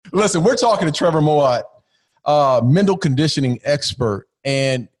Listen, we're talking to Trevor Moawad, mental conditioning expert.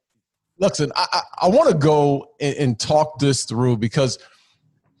 And listen, I want to go and talk this through because,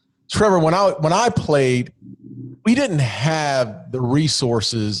 Trevor, when I played, we didn't have the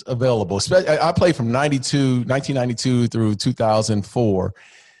resources available. I played from 1992 through 2004.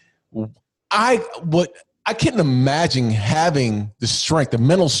 I couldn't imagine having the strength, the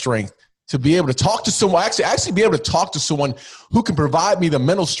mental strength, to be able to talk to someone, actually be able to talk to someone who can provide me the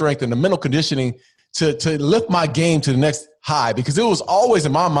mental strength and the mental conditioning to lift my game to the next high. Because it was always,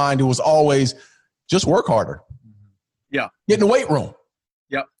 in my mind, just work harder. Yeah. Get in the weight room.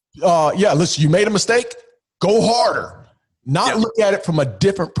 Yep. Listen, you made a mistake, go harder. Not look at it from a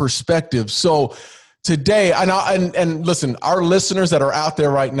different perspective. So today, and listen, our listeners that are out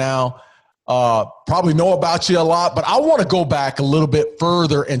there right now, probably know about you a lot, but I want to go back a little bit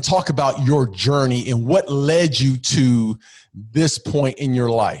further and talk about your journey and what led you to this point in your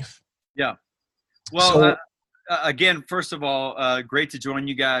life. Yeah. Well, again, first of all, great to join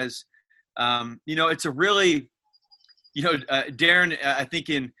you guys. It's a really, Darren, I think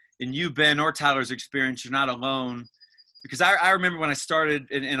in you, Ben, or Tyler's experience, you're not alone, because I remember when I started,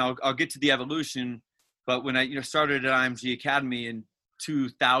 and I'll get to the evolution, but when I started at IMG Academy in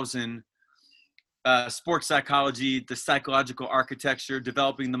 2000, sports psychology, the psychological architecture,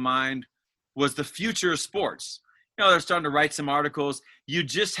 developing the mind was the future of sports. They're starting to write some articles. You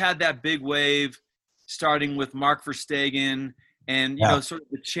just had that big wave starting with Mark Verstegen and, sort of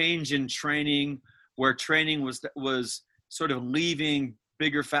the change in training, where training was sort of leaving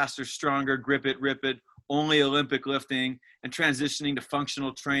bigger, faster, stronger, grip it, rip it, only Olympic lifting, and transitioning to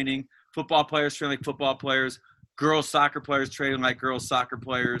functional training. Football players training like football players, girls soccer players training like girls soccer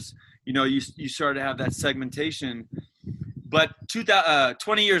players. You started to have that segmentation. But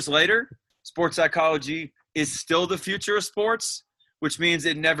 20 years later, sports psychology is still the future of sports, which means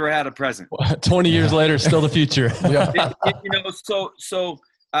it never had a present. 20 years later, still the future. Yeah. I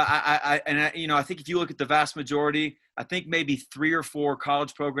think if you look at the vast majority, I think maybe 3 or 4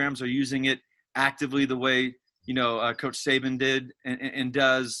 college programs are using it actively the way, Coach Saban did and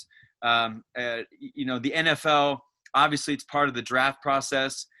does. The NFL, obviously it's part of the draft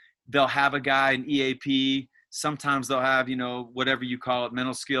process. They'll have a guy in EAP. Sometimes they'll have, whatever you call it,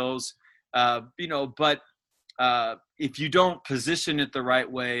 mental skills. But if you don't position it the right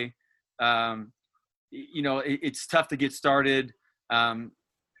way, it's tough to get started. And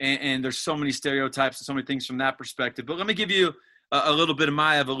there's so many stereotypes and so many things from that perspective. But let me give you a little bit of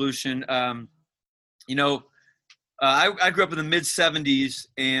my evolution. I grew up in the mid-'70s,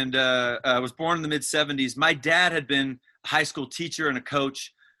 and I was born in the mid-'70s. My dad had been a high school teacher and a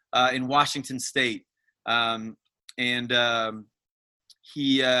coach in Washington State.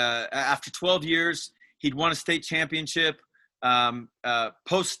 He, after 12 years, he'd won a state championship.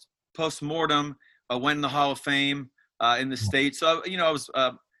 Post-mortem, went in the Hall of Fame in the state. So, I was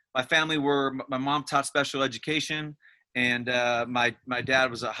my family my mom taught special education, and my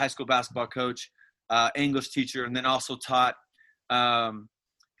dad was a high school basketball coach, English teacher, and then also taught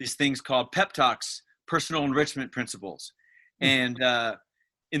these things called pep talks, personal enrichment principles. And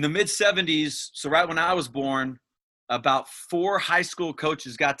in the mid-'70s, so right when I was born, about 4 high school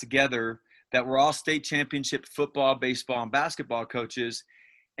coaches got together that were all state championship football, baseball, and basketball coaches.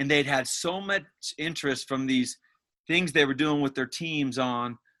 And they'd had so much interest from these things they were doing with their teams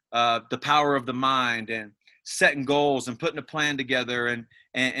on the power of the mind and setting goals and putting a plan together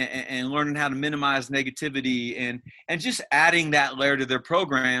and learning how to minimize negativity and just adding that layer to their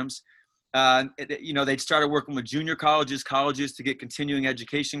programs. They'd started working with junior colleges to get continuing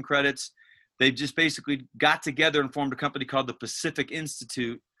education credits. They just basically got together and formed a company called the Pacific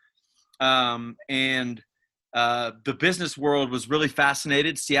Institute. The business world was really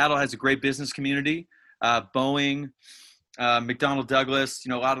fascinated. Seattle has a great business community, Boeing, McDonnell Douglas,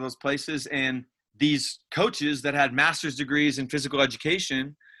 a lot of those places. And these coaches that had master's degrees in physical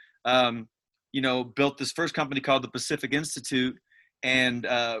education, built this first company called the Pacific Institute. And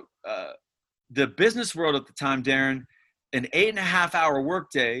the business world at the time, Darren, an 8.5-hour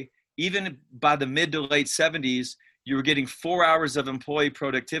workday, even by the mid to late 70s, you were getting 4 hours of employee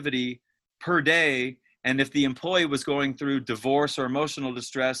productivity per day. And if the employee was going through divorce or emotional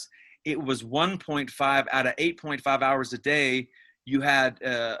distress, it was 1.5 out of 8.5 hours a day. You had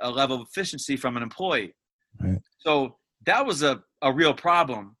a level of efficiency from an employee. Right. So that was a real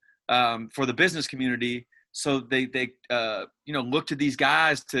problem for the business community. So they looked to these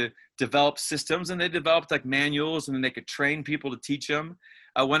guys to develop systems, and they developed like manuals, and then they could train people to teach them.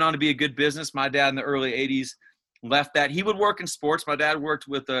 Went on to be a good business. My dad in the early 80s left that. He would work in sports. My dad worked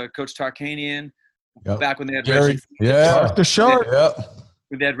with Coach Tarkanian back when they had Jerry. Yeah, for sure. Yep.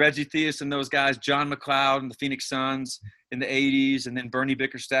 We had Reggie Theus and those guys, John McLeod and the Phoenix Suns in the 80s, and then Bernie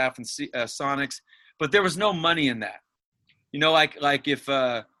Bickerstaff and Sonics. But there was no money in that. Like if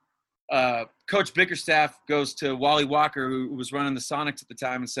Coach Bickerstaff goes to Wally Walker, who was running the Sonics at the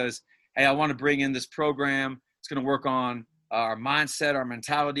time, and says, hey, I want to bring in this program. It's going to work on our mindset, our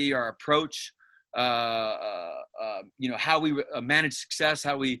mentality, our approach, how we manage success,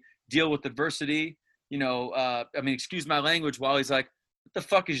 how we deal with adversity. Excuse my language. Wally's like, what the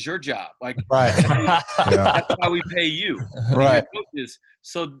fuck is your job? Like, right. That's how we pay you. Right.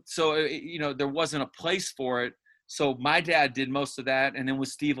 So there wasn't a place for it. So my dad did most of that, and then with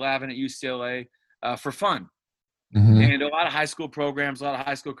Steve Lavin at UCLA for fun. Mm-hmm. And a lot of high school programs, a lot of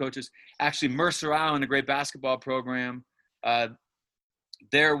high school coaches. Actually, Mercer Island, a great basketball program,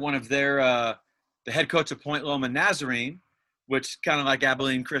 they're one of the head coach of Point Loma Nazarene, which kind of like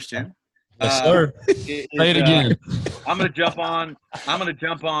Abilene Christian. Yes, sir. Say it again. I'm gonna jump on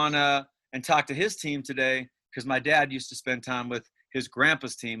and talk to his team today, because my dad used to spend time with his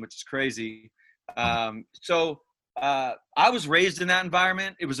grandpa's team, which is crazy. I was raised in that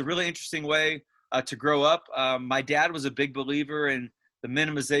environment. It was a really interesting way to grow up. My dad was a big believer in the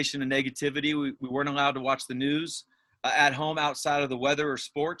minimization of negativity. We weren't allowed to watch the news at home outside of the weather or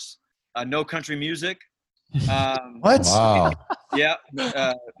sports. No country music. What? Wow. Yeah.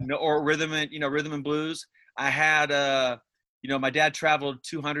 Or rhythm and blues. I had, my dad traveled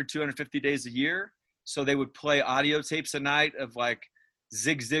 250 days a year. So they would play audio tapes a night of like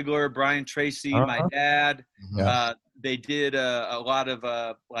Zig Ziglar, Brian Tracy, my dad. Yeah. They did a lot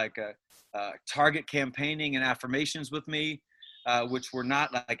of target campaigning and affirmations with me, which were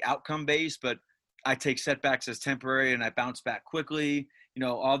not like outcome based, but I take setbacks as temporary and I bounce back quickly.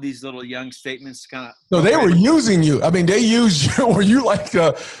 All these little young statements kind of. So they were using you. I mean, they used you. Were you like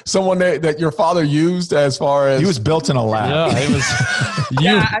someone that your father used as far as? He was built in a lab. Yeah, it was.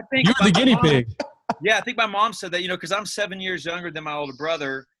 I think you were the guinea pig. Yeah, I think my mom said that, because I'm 7 years younger than my older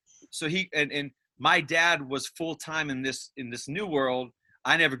brother. So he and my dad was full time in this new world.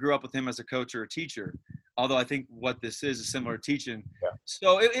 I never grew up with him as a coach or a teacher, although I think what this is similar to teaching. Yeah.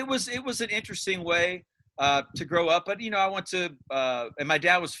 So it was an interesting way to grow up. But, I went to and my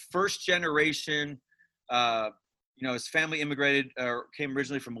dad was first generation. His family immigrated or came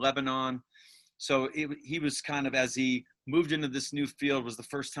originally from Lebanon. So he was kind of, as he moved into this new field, was the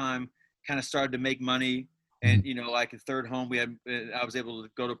first time kind of started to make money. And, like a third home, I was able to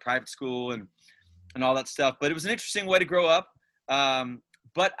go to private school and all that stuff. But it was an interesting way to grow up.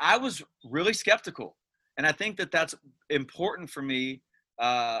 But I was really skeptical. And I think that's important for me.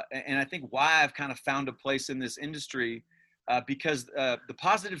 And I think why I've kind of found a place in this industry, because the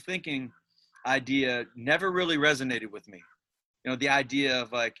positive thinking idea never really resonated with me. The idea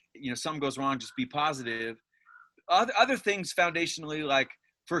of like, something goes wrong, just be positive. Other things foundationally, like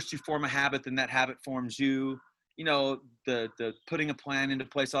first you form a habit, then that habit forms you. The putting a plan into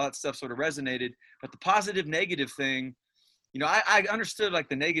place, all that stuff sort of resonated. But the positive negative thing, I understood like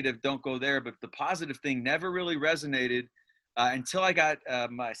the negative, don't go there, but the positive thing never really resonated until I got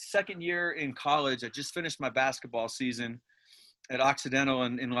my second year in college. I just finished my basketball season at Occidental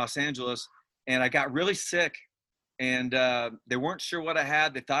in Los Angeles, and I got really sick, and they weren't sure what I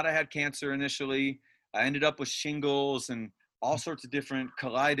had. They thought I had cancer initially. I ended up with shingles and all sorts of different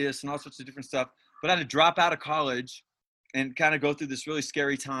colitis and all sorts of different stuff. But I had to drop out of college and kind of go through this really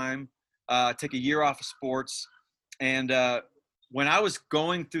scary time, take a year off of sports. And when I was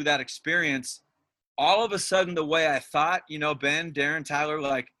going through that experience, all of a sudden, the way I thought, Ben, Darren, Tyler,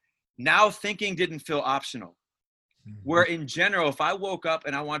 like now thinking didn't feel optional. Where in general, if I woke up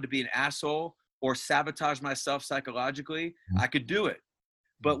and I wanted to be an asshole or sabotage myself psychologically, I could do it.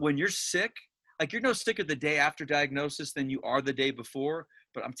 But when you're sick, like you're no sicker the day after diagnosis than you are the day before.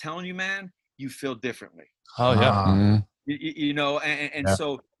 But I'm telling you, man, you feel differently. Oh, yeah.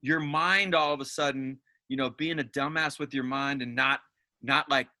 So your mind all of a sudden, being a dumbass with your mind and not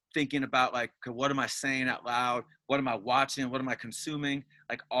like thinking about like, what am I saying out loud? What am I watching? What am I consuming?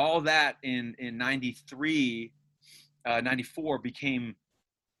 Like all that in 93, 94 became,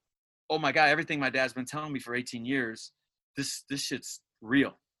 oh my God, everything my dad's been telling me for 18 years, this shit's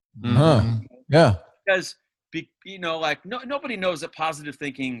real. Yeah. Because, nobody knows that positive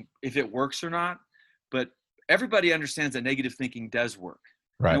thinking, if it works or not, but everybody understands that negative thinking does work.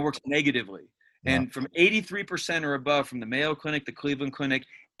 Right. And it works negatively. Yeah. And from 83% or above, from the Mayo Clinic, the Cleveland Clinic,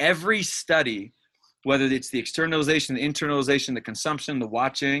 every study, whether it's the externalization, the internalization, the consumption, the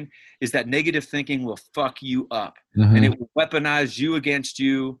watching, is that negative thinking will fuck you up. And it will weaponize you against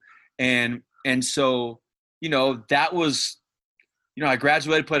you. And so, that was, I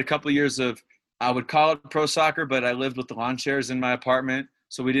graduated, played a couple of years of, I would call it pro soccer, but I lived with the lawn chairs in my apartment.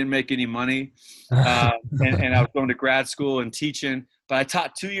 so we didn't make any money. And I was going to grad school and teaching. But I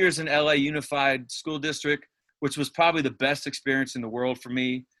taught 2 years in LA Unified School District, which was probably the best experience in the world for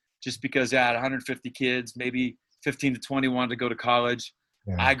me, just because I had 150 kids, maybe 15 to 20 wanted to go to college.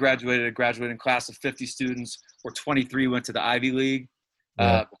 Yeah. I graduated a graduating class of 50 students, where 23 went to the Ivy League.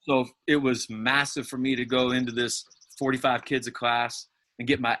 Yeah. So it was massive for me to go into this 45 kids a class and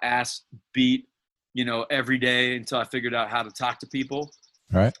get my ass beat, every day until I figured out how to talk to people.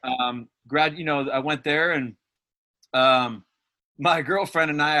 Right. I went there, and my girlfriend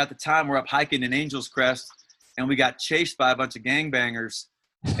and I at the time were up hiking in Angel's Crest, and we got chased by a bunch of gangbangers.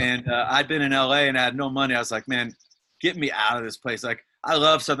 And I'd been in LA and I had no money. I was like, man, get me out of this place. Like, I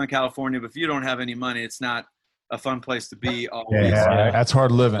love Southern California, but if you don't have any money, it's not a fun place to be always. Yeah, that's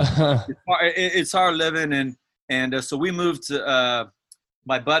hard living. It's hard living. And so we moved to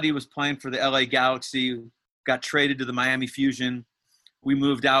my buddy was playing for the LA Galaxy, got traded to the Miami Fusion. We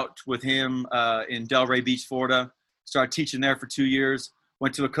moved out with him in Delray Beach, Florida, started teaching there for 2 years,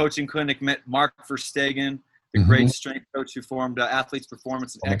 went to a coaching clinic, met Mark Verstegen, the great strength coach who formed Athletes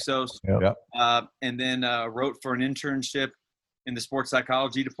Performance and Exos. Yep. And then wrote for an internship in the sports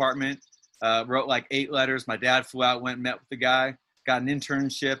psychology department, wrote like 8 letters. My dad flew out, went and met with the guy, got an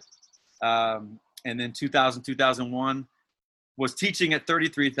internship. And then 2001, was teaching at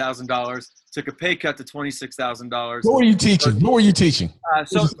 $33,000, took a pay cut to $26,000. What were you teaching?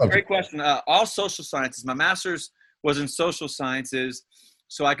 So great question. All social sciences. My master's was in social sciences,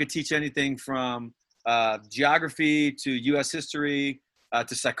 so I could teach anything from geography to U.S. history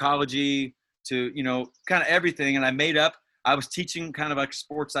to psychology to, kind of everything. And I was teaching kind of like a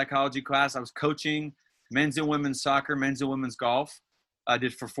sports psychology class. I was coaching men's and women's soccer, men's and women's golf. I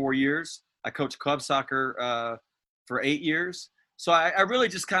did for 4 years. I coached club soccer for 8 years. So I really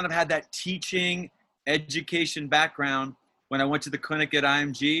just kind of had that teaching education background. When I went to the clinic at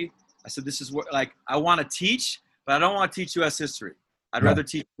IMG, I said, this is what, I want to teach, but I don't want to teach U.S. history. I'd rather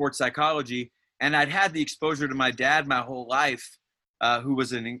teach sports psychology. And I'd had the exposure to my dad my whole life, who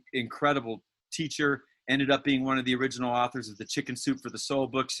was an incredible teacher, ended up being one of the original authors of the Chicken Soup for the Soul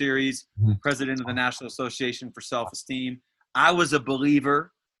book series, president of the National Association for Self-Esteem. I was a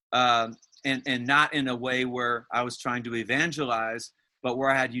believer, and not in a way where I was trying to evangelize, but where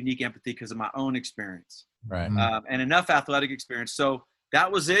I had unique empathy because of my own experience. Right. And enough athletic experience. So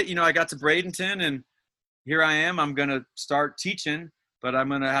that was it. I got to Bradenton, and here I am. I'm going to start teaching, but I'm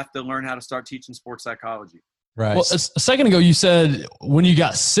going to have to learn how to start teaching sports psychology. Right. Well, a second ago, you said when you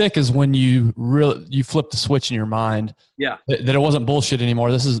got sick is when you flipped the switch in your mind. Yeah. That it wasn't bullshit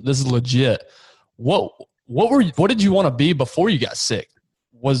anymore. This is legit. What did you want to be before you got sick?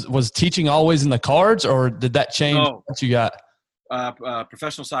 Was teaching always in the cards, or did that change once you got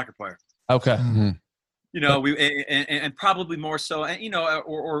professional soccer player? Okay. Mm-hmm. We and probably more so, and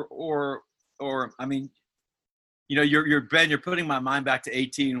or I mean, you're Ben, you're putting my mind back to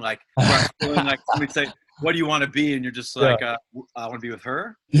 18, like where I'm feeling like somebody say, what do you want to be? And you're just like, I want to be with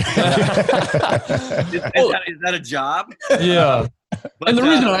her. Is that a job? Yeah. But, and the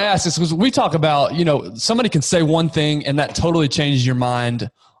reason I ask is because we talk about, somebody can say one thing and that totally changes your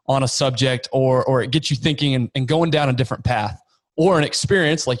mind on a subject, or it gets you thinking and going down a different path, or an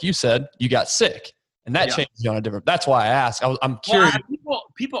experience, like you said, you got sick and that changes you on a different. That's why I ask. I'm curious.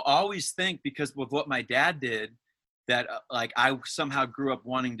 People always think because of what my dad did that I somehow grew up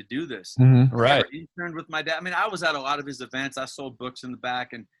wanting to do this. Mm-hmm. Right. I interned with my dad. I mean, I was at a lot of his events. I sold books in the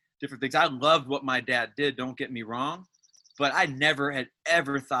back and different things. I loved what my dad did. Don't get me wrong. But I never had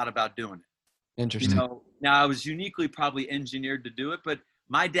ever thought about doing it. Interesting. Now I was uniquely probably engineered to do it, but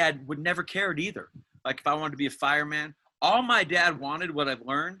my dad would never cared either. Like if I wanted to be a fireman, all my dad wanted, what I've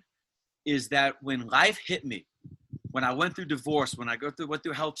learned, is that when life hit me, when I went through divorce, when I went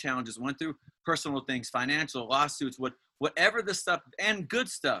through health challenges, went through personal things, financial lawsuits, whatever the stuff and good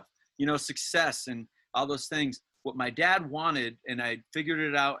stuff, success and all those things, what my dad wanted, and I figured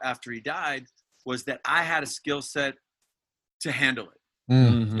it out after he died, was that I had a skill set to handle it.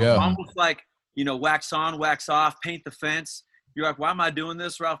 Mm-hmm. Yeah. Almost like, wax on, wax off, paint the fence. You're like, why am I doing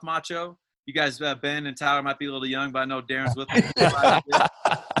this, Ralph Macho? You guys, Ben and Tyler might be a little young, but I know Darren's with me.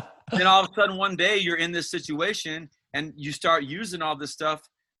 Then all of a sudden one day you're in this situation and you start using all this stuff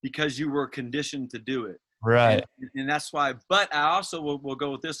because you were conditioned to do it. Right. And that's why, but I also will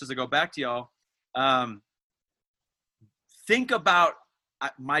go with this as I go back to y'all. Think about,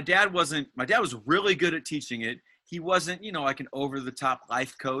 my dad was really good at teaching it. He wasn't, like an over-the-top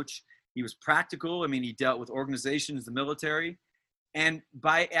life coach. He was practical. I mean, he dealt with organizations, the military. And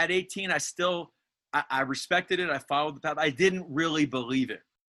at 18, I respected it. I followed the path. I didn't really believe it.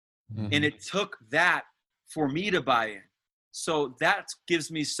 Mm-hmm. And it took that for me to buy in. So that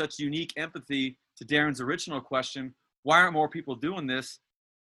gives me such unique empathy to Darren's original question. Why aren't more people doing this?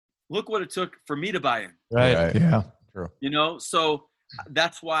 Look what it took for me to buy in. Right. Yeah. True. So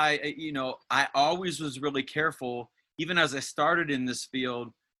that's why, I always was really careful, even as I started in this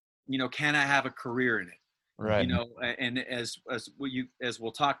field, can I have a career in it? Right. And as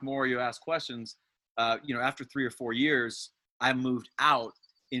we'll talk more, you ask questions, after 3 or 4 years, I moved out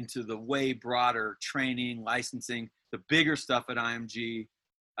into the way broader training, licensing, the bigger stuff at IMG,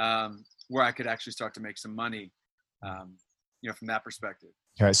 where I could actually start to make some money, from that perspective.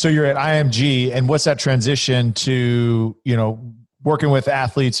 All right. So you're at IMG, and what's that transition to, working with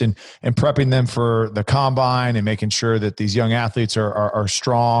athletes and prepping them for the combine and making sure that these young athletes are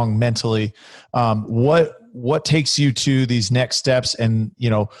strong mentally? What takes you to these next steps and,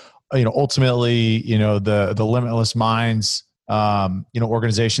 ultimately, the Limitless Minds,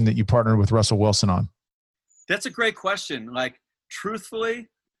 organization that you partnered with Russell Wilson on? That's a great question. Like, truthfully,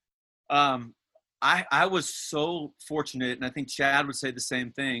 I was so fortunate, and I think Chad would say the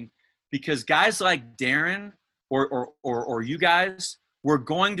same thing, because guys like Darren or you guys were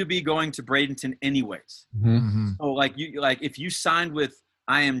going to be going to Bradenton anyways. Mm-hmm. So if you signed with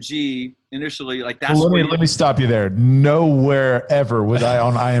IMG initially, that's let me stop you there. Nowhere ever was I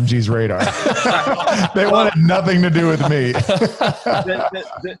on IMG's radar. They wanted nothing to do with me.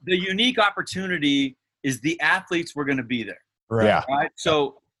 The unique opportunity is the athletes were going to be there. Right. Yeah. Right.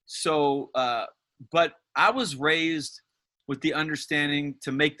 But I was raised with the understanding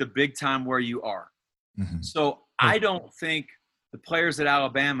to make the big time where you are. Mm-hmm. So I don't think the players at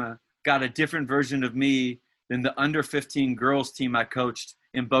Alabama got a different version of me than the under 15 girls team I coached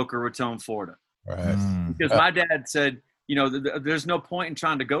in Boca Raton, Florida. Right. Because my dad said, there's no point in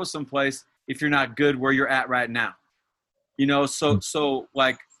trying to go someplace if you're not good where you're at right now. So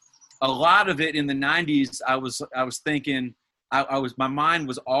a lot of it in the 90s, I was thinking, my mind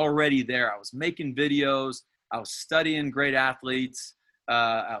was already there. I was making videos. I was studying great athletes.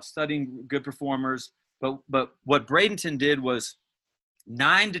 I was studying good performers. But what Bradenton did was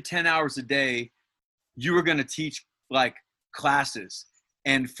 9 to 10 hours a day, you were going to teach classes.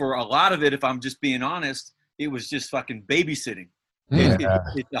 And for a lot of it, if I'm just being honest, it was just fucking babysitting. Yeah.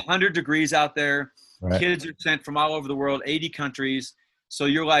 It's 100 degrees out there. Right. Kids are sent from all over the world, 80 countries. So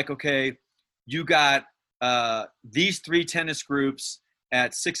you're like, okay, you got these 3 tennis groups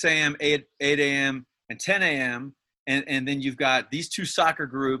at 6 a.m., 8 a.m., and 10 a.m. And then you've got these 2 soccer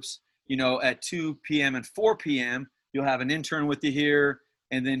groups, at 2 p.m. and 4 p.m. You'll have an intern with you here.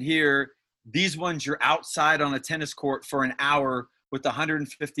 And then here, these ones you're outside on a tennis court for an hour with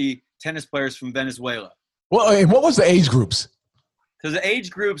 150 tennis players from Venezuela. Well, and what was the age groups? So the age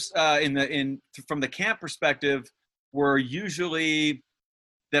groups from the camp perspective were usually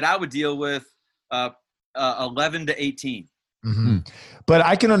that I would deal with 11 to 18. Mm-hmm. But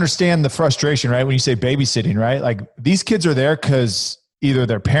I can understand the frustration, right? When you say babysitting, right? Like, these kids are there because either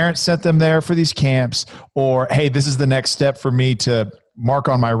their parents sent them there for these camps, or, hey, this is the next step for me to mark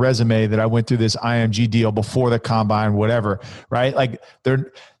on my resume that I went through this IMG deal before the combine, whatever, right? Like,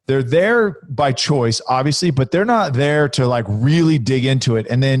 they're there by choice, obviously, but they're not there to really dig into it.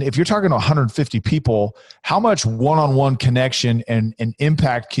 And then if you're talking to 150 people, how much one-on-one connection and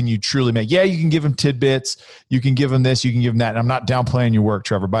impact can you truly make? Yeah, you can give them tidbits. You can give them this, you can give them that. And I'm not downplaying your work,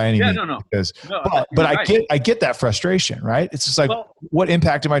 Trevor, by any means. No. But I get that frustration, right? It's just what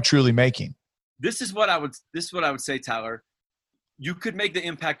impact am I truly making? This is what I would say, Tyler. You could make the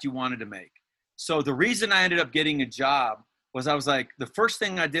impact you wanted to make. So the reason I ended up getting a job was I was like, the first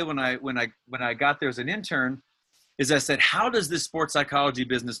thing I did when I got there as an intern is I said, how does this sports psychology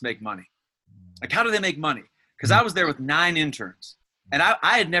business make money? Like, how do they make money? Because I was there with 9 interns, and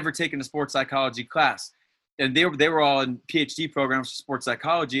I had never taken a sports psychology class, and they were all in PhD programs for sports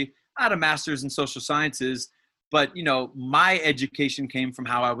psychology. I had a master's in social sciences, but my education came from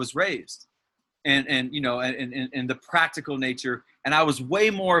how I was raised, and the practical nature, and I was way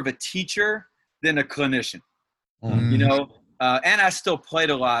more of a teacher than a clinician. And I still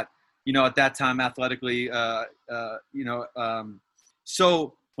played a lot, at that time athletically,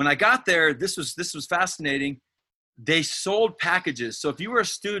 so when I got there, this was fascinating. They sold packages. So if you were a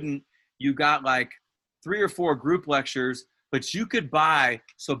student, you got 3 or 4 group lectures, but you could buy,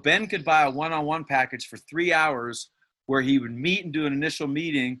 so Ben could buy a one-on-one package for 3 hours where he would meet and do an initial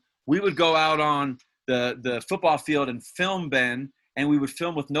meeting. We would go out on the football field and film Ben, and we would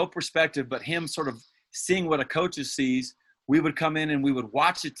film with no perspective, but him sort of seeing what a coach sees. We would come in and we would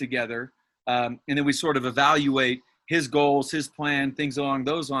watch it together. And then we sort of evaluate his goals, his plan, things along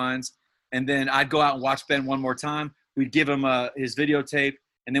those lines. And then I'd go out and watch Ben one more time. We'd give him his videotape,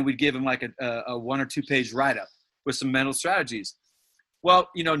 and then we'd give him a 1 or 2 page write-up. with some mental strategies. Well,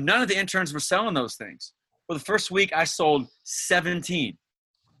 none of the interns were selling those things. Well, the first week I sold 17.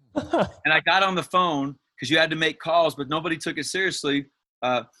 And I got on the phone because you had to make calls, but nobody took it seriously.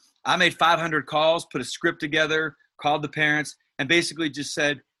 I made 500 calls, put a script together, called the parents, and basically just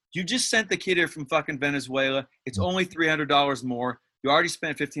said, you just sent the kid here from fucking Venezuela. It's only $300 more. You already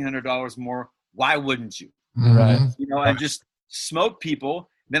spent $1,500 more. Why wouldn't you? Right. And just smoke people.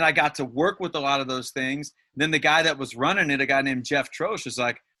 Then I got to work with a lot of those things. Then the guy that was running it, a guy named Jeff Trosh, was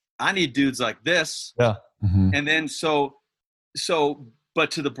like, I need dudes like this. Yeah. Mm-hmm. And then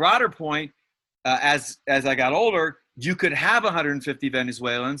but to the broader point, as I got older, you could have 150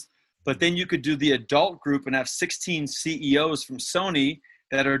 Venezuelans, but then you could do the adult group and have 16 CEOs from Sony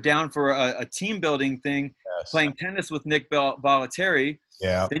that are down for a team building thing, playing tennis with Nick Bollettieri.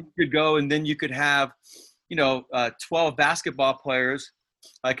 Yeah. Then you could go and then you could have, 12 basketball players,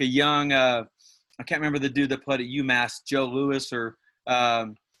 like a young, I can't remember the dude that played at UMass, Joe Lewis, or,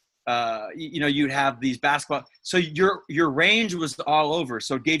 you'd have these basketball. So your range was all over.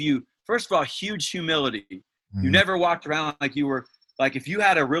 So it gave you, first of all, huge humility. You never walked around like you were, like if you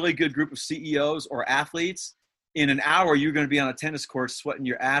had a really good group of CEOs or athletes, in an hour, you're going to be on a tennis court sweating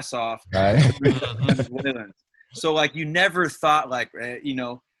your ass off. Right. So like you never thought like,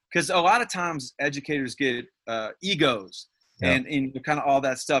 because a lot of times educators get egos and kind of all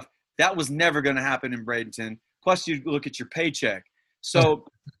that stuff. That was never going to happen in Bradenton. Plus you look at your paycheck. So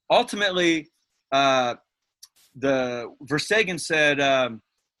ultimately, the Verstegen said,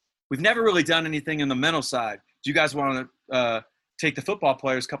 we've never really done anything in the mental side. Do you guys want to take the football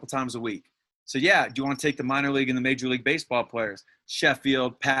players a couple times a week? So yeah, do you want to take the minor league and the Major League Baseball players?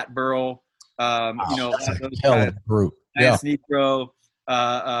 Sheffield, Pat Burrell, that's a killer group. Lance Negro,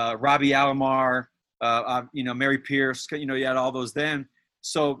 Robbie Alomar, Mary Pierce. You had all those then.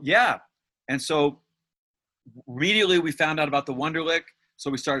 So yeah, and so immediately we found out about the Wonderlic. So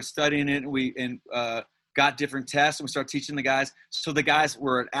we started studying it, and we got different tests, and we started teaching the guys. So the guys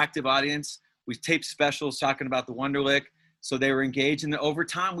were an active audience. We taped specials talking about the Wonderlic. So they were engaged. And then over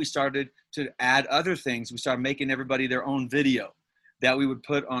time, we started to add other things. We started making everybody their own video that we would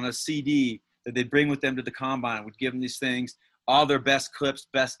put on a CD that they'd bring with them to the combine. We'd give them these things, all their best clips,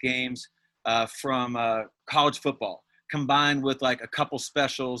 best games from college football, combined with like a couple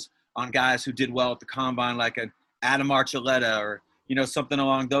specials on guys who did well at the combine, like an Adam Archuleta or, something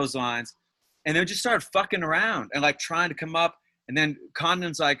along those lines. And then we just started fucking around and like trying to come up. And then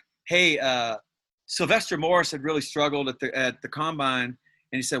Condon's like, hey, Sylvester Morris had really struggled at the combine,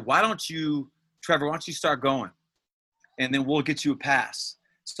 and he said, Trevor, why don't you start going? And then we'll get you a pass.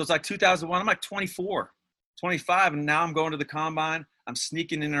 So it's like 2001. I'm like 24, 25, and now I'm going to the combine. I'm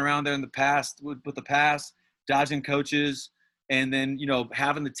sneaking in and around there in the past with the pass, dodging coaches, and then,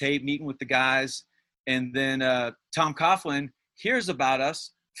 having the tape, meeting with the guys. And then Tom Coughlin hears about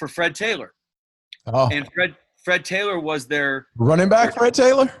us for Fred Taylor. Oh. And Fred Taylor was their running back, Fred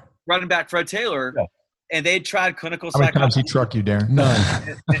Taylor? Running back Fred Taylor, yeah. And they tried clinical psychology. How many times he psychology. truck you, Darren?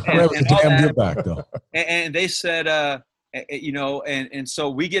 None. Fred was a damn good back, though. And they said, and so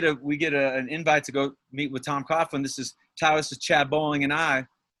we get an invite to go meet with Tom Coughlin. This is Chad Bowling and I.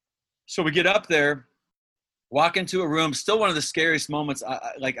 So we get up there, walk into a room, still one of the scariest moments.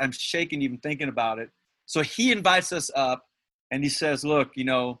 I'm shaking even thinking about it. So he invites us up, and he says, look,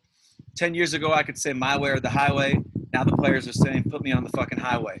 10 years ago I could say my way or the highway. Now the players are saying, put me on the fucking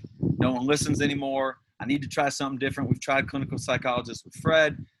highway. No one listens anymore. I need to try something different. We've tried clinical psychologists with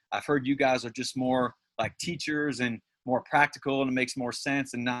Fred. I've heard you guys are just more like teachers and more practical, and it makes more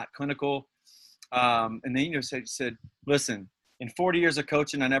sense and not clinical. And then, said, listen, in 40 years of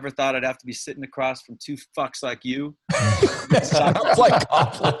coaching, I never thought I'd have to be sitting across from two fucks like you.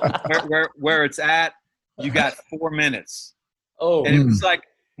 where it's at, you got 4 minutes. Oh, and it was like,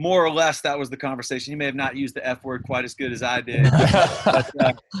 more or less, that was the conversation. He may have not used the F word quite as good as I did. But,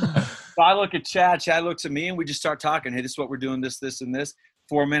 so I look at Chad. Chad looks at me, and we just start talking. Hey, this is what we're doing, this, and this.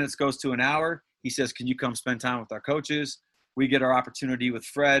 4 minutes goes to an hour. He says, can you come spend time with our coaches? We get our opportunity with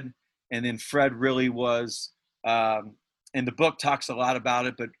Fred. And then Fred really was and the book talks a lot about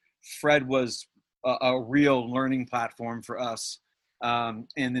it, but Fred was a real learning platform for us. And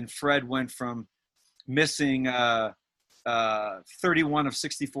then Fred went from missing 31 of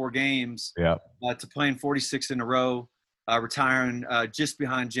 64 games to playing 46 in a row, retiring just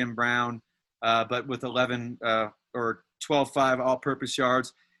behind Jim Brown, but with 11 or 12-5 all-purpose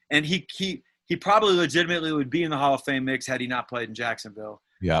yards. And he probably legitimately would be in the Hall of Fame mix had he not played in Jacksonville.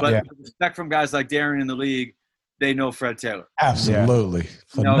 But with respect from guys like Darren in the league, they know Fred Taylor. Absolutely.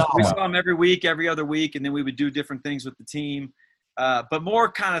 We saw him every week, every other week, and then we would do different things with the team. but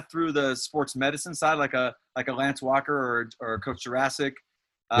more kind of through the sports medicine side, like a Lance Walker or Coach Jurassic.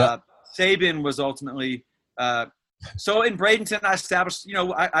 Saban was ultimately so in Bradenton, I established,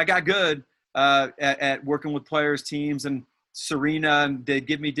 I got good at working with players, teams, and Serena, and they'd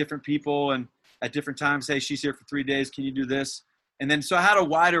give me different people, and at different times, hey, she's here for 3 days. Can you do this? And then so I had a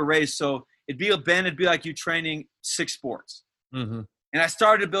wider race. So it'd be like you training 6 sports. Mm-hmm. And I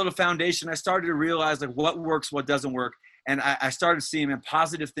started to build a foundation. I started to realize like what works, what doesn't work. And I started seeing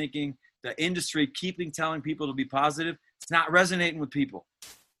positive thinking, the industry telling people to be positive. It's not resonating with people.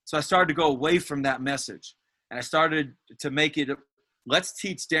 So I started to go away from that message. And I started to make it, let's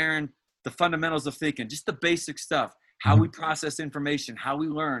teach Darren the fundamentals of thinking, just the basic stuff, how we process information, how we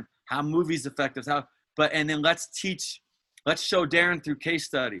learn, how movies affect us, and then let's show Darren through case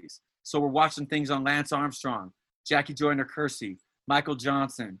studies. So we're watching things on Lance Armstrong, Jackie Joyner-Kersee, Michael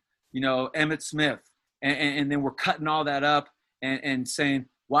Johnson, Emmett Smith. And then we're cutting all that up and saying,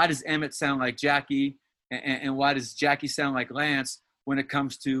 why does Emmett sound like Jackie? And why does Jackie sound like Lance when it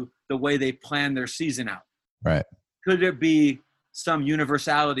comes to the way they plan their season out? Right. Could there be some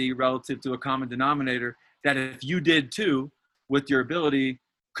universality relative to a common denominator that if you did too, with your ability,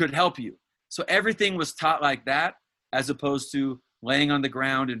 could help you? So everything was taught like that, as opposed to laying on the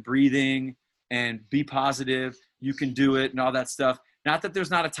ground and breathing and be positive. You can do it and all that stuff. Not that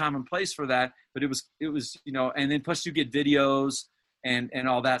there's not a time and place for that, but it was, and then plus you get videos and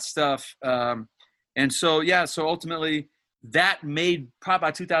all that stuff. And so ultimately that made probably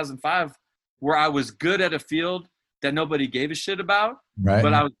by 2005 where I was good at a field that nobody gave a shit about, right?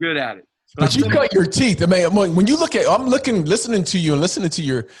 But I was good at it. But you cut your teeth. I mean, when you listening to you and listening to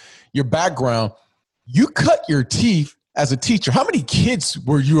your background, you cut your teeth as a teacher. How many kids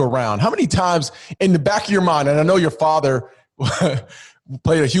were you around? How many times in the back of your mind, and I know your father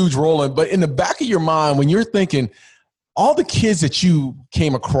played a huge role but in the back of your mind, when you're thinking all the kids that you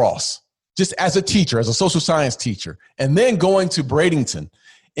came across just as a teacher, as a social science teacher, and then going to Bradenton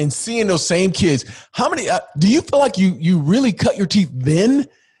and seeing those same kids, how many, do you feel like you really cut your teeth then?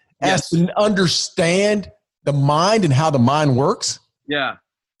 Yes. As to understand the mind and how the mind works? Yeah.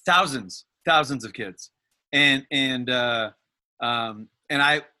 Thousands of kids. And I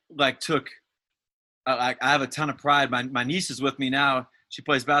I have a ton of pride. My niece is with me now. She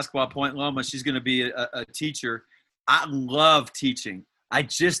plays basketball at Point Loma. She's going to be a teacher. I love teaching. I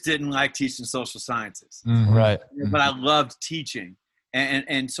just didn't like teaching social sciences. Mm-hmm. Right. But I loved teaching.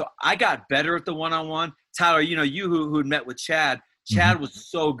 And so I got better at the one-on-one. Tyler, you who had met with Chad was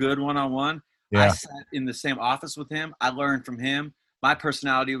so good one-on-one. Yeah. I sat in the same office with him. I learned from him. My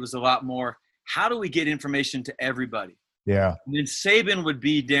personality was a lot more, how do we get information to everybody? Yeah. And then Saban would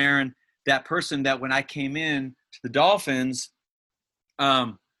be, Darren, that person that when I came in to the Dolphins,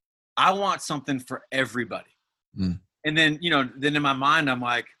 I want something for everybody. Mm. And then, then in my mind, I'm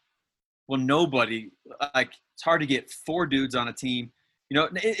like, well, nobody, it's hard to get 4 dudes on a team.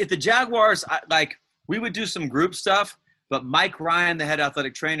 If the Jaguars, we would do some group stuff, but Mike Ryan, the head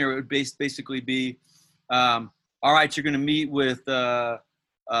athletic trainer, it would basically be, all right, you're going to meet with,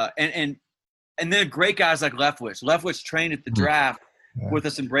 and then great guys like Leftwich. Leftwich trained at the draft with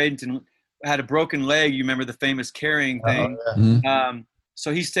us in Bradenton, had a broken leg. You remember the famous carrying thing.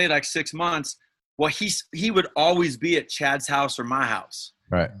 So he stayed 6 months. Well, he would always be at Chad's house or my house.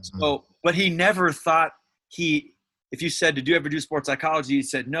 Right. So, but he never thought if you said, did you ever do sports psychology? He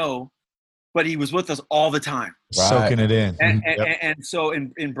said no, but he was with us all the time. Right. Soaking it in. And so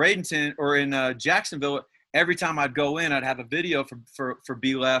in Bradenton or in Jacksonville, every time I'd go in, I'd have a video for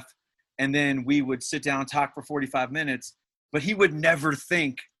B-Lef, and then we would sit down and talk for 45 minutes, but he would never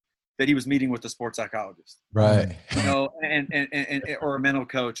think that he was meeting with a sports psychologist. Right. And or a mental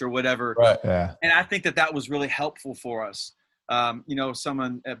coach or whatever. Right. Yeah. And I think that was really helpful for us.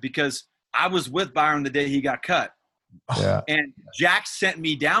 Because I was with Byron the day he got cut. Yeah. And Jack sent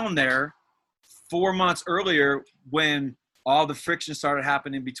me down there 4 months earlier when all the friction started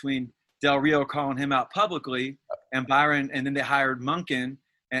happening between Del Rio calling him out publicly and Byron, and then they hired Munkin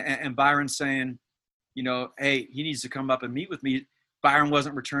and Byron saying, hey, he needs to come up and meet with me. Byron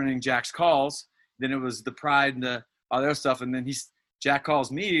wasn't returning Jack's calls. Then it was the pride and the other stuff. And then Jack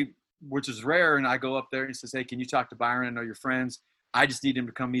calls me, which is rare. And I go up there and he says, hey, can you talk to Byron? I know your friends. I just need him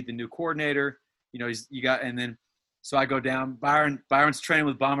to come meet the new coordinator. So I go down. Byron's training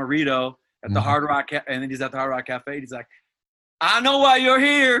with Bomarito at the Hard Rock, and then he's at the Hard Rock Cafe. He's like, I know why you're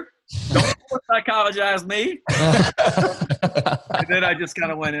here. Don't psychologize me. And then I just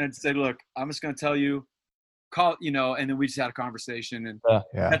kind of went in and said, look, I'm just going to tell you, call, and then we just had a conversation. And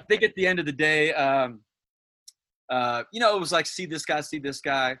I think at the end of the day, it was like, see this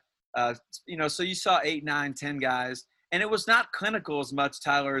guy. So you saw 8, 9, 10 guys. and it was not clinical as much,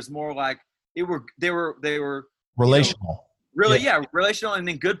 Tyler, as more like they were relational. Really, relational, and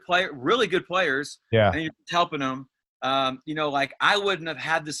then really good players. Yeah. And you're just helping them. Like I wouldn't have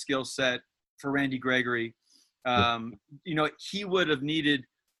had the skill set for Randy Gregory. He would have needed,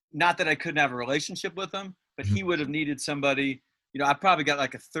 not that I couldn't have a relationship with him, but he would have needed somebody, I probably got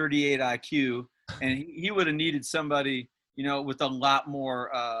like a 38 IQ, and he would have needed somebody, with a lot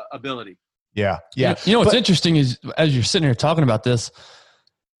more ability. Yeah. What's interesting is, as you're sitting here talking about this,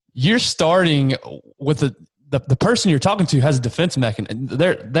 you're starting with the person you're talking to has a defense mechanism.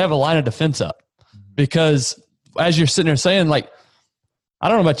 They have a line of defense up, because as you're sitting there saying, like, I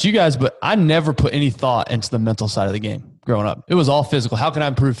don't know about you guys, but I never put any thought into the mental side of the game growing up. It was all physical. How can I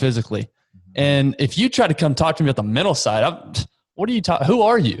improve physically? And if you try to come talk to me about the mental side, what are you talking? Who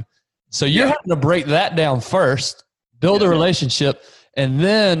are you? So you're having to break that down first, build a relationship, and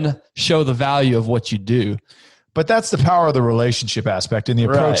then show the value of what you do. But that's the power of the relationship aspect and the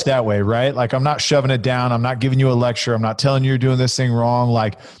approach that way, right? Like, I'm not shoving it down. I'm not giving you a lecture. I'm not telling you you're doing this thing wrong.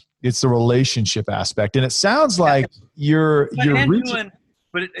 Like, it's the relationship aspect. And it sounds like you're reaching.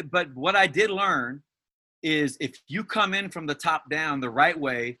 But what I did learn is, if you come in from the top down the right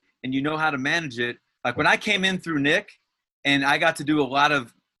way and you know how to manage it, like when I came in through Nick and I got to do a lot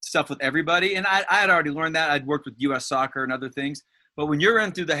of stuff with everybody, and I had already learned that. I'd worked with U.S. Soccer and other things. But when you're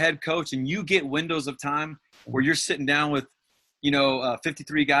in through the head coach and you get windows of time where you're sitting down with,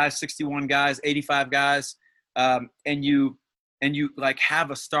 53 guys, 61 guys, 85 guys, and you like have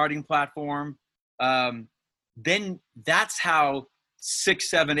a starting platform, then that's how 6,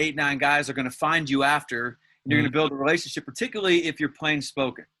 7, 8, 9 guys are going to find you after, and you're going to build a relationship, particularly if you're plain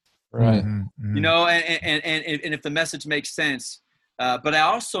spoken. Right. And if the message makes sense. But I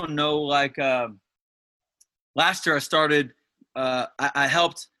also know, like, last year I started, I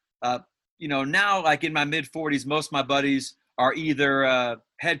helped, now, like in my mid-40s, most of my buddies are either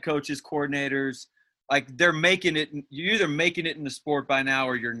head coaches, coordinators. Like, you're either making it in the sport by now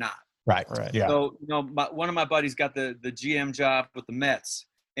or you're not. Right. Yeah. So, one of my buddies got the GM job with the Mets.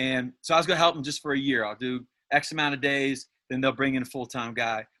 And so I was going to help him just for a year. I'll do X amount of days, then they'll bring in a full-time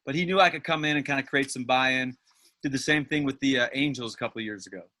guy. But he knew I could come in and kind of create some buy-in. Did the same thing with the Angels a couple of years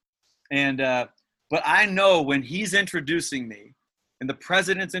ago. And but I know when he's introducing me and the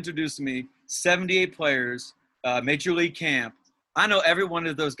president's introducing me, 78 players, Major League camp, I know every one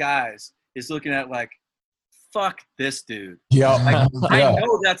of those guys is looking at like, fuck this dude. Yeah. Like, I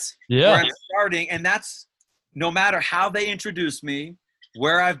know that's where I'm starting, and that's no matter how they introduce me,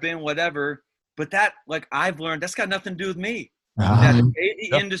 where I've been, whatever. But that, like, I've learned that's got nothing to do with me. That's A,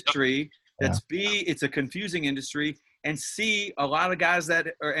 the industry. That's B, it's a confusing industry. And C, a lot of guys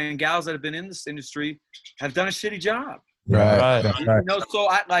and gals that have been in this industry have done a shitty job. Right. So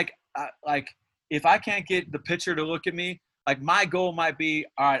I if I can't get the pitcher to look at me, like, my goal might be,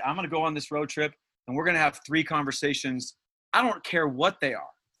 all right, I'm going to go on this road trip and we're going to have 3 conversations. I don't care what they are.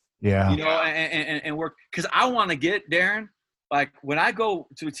 Yeah. And work, because I want to get, Darren, like, when I go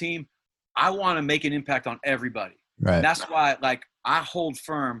to a team, I want to make an impact on everybody. Right. And that's why, like, I hold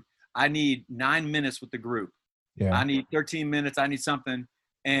firm. I need 9 minutes with the group. Yeah. I need 13 minutes. I need something.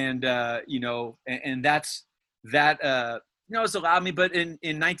 And, and that's that, it's allowed me. But in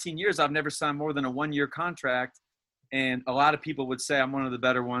 19 years, I've never signed more than a 1-year contract. And a lot of people would say I'm one of the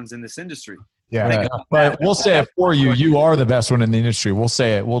better ones in this industry. Yeah. But we'll say it for you. You are the best one in the industry. We'll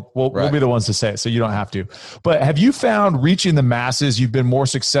say it. We'll be the ones to say it, so you don't have to. But have you found reaching the masses, you've been more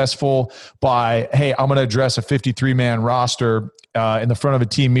successful by, hey, I'm going to address a 53-man roster in the front of a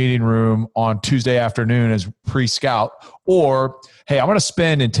team meeting room on Tuesday afternoon as pre-scout, or, hey, I'm going to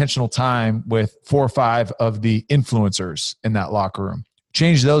spend intentional time with 4 or 5 of the influencers in that locker room.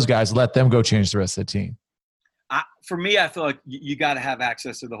 Change those guys, let them go change the rest of the team. For me, I feel like you got to have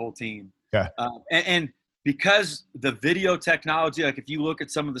access to the whole team. Yeah. And because the video technology, like, if you look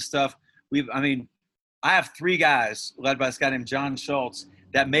at some of the stuff I have 3 guys led by this guy named John Schultz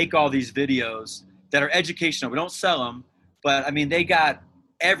that make all these videos that are educational. We don't sell them, but they got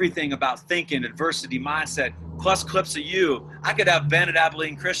everything about thinking, adversity, mindset, plus clips of you. I could have Ben at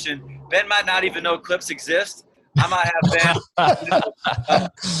Abilene Christian. Ben might not even know clips exist. I might have Ben.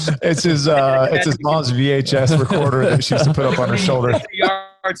 It's his mom's VHS recorder that she used to put up on her shoulder.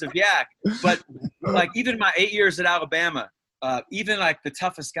 Yards of yak. But, like, even my 8 years at Alabama, even like the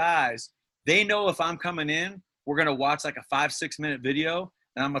toughest guys, they know if I'm coming in, we're going to watch like a 5-6 minute video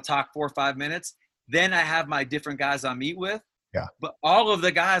and I'm going to talk 4 or 5 minutes. Then I have my different guys I meet with. Yeah. But all of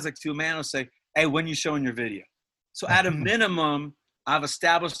the guys, like, to a man, will say, hey, when you showing your video? So at a minimum, I've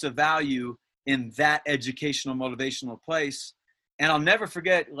established a value in that educational, motivational place. And I'll never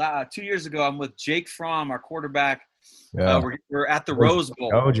forget, 2 years ago, I'm with Jake Fromm, our quarterback Yeah. We're at the Rose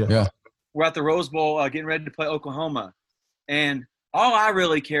Bowl. Yeah. We're at the Rose Bowl getting ready to play Oklahoma. And all I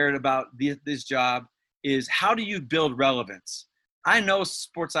really cared about this job is how do you build relevance? I know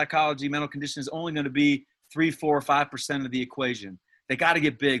sports psychology, mental conditioning is only going to be 3, 4, 5% of the equation. They got to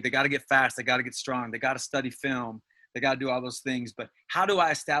get big. They got to get fast. They got to get strong. They got to study film. They got to do all those things. But how do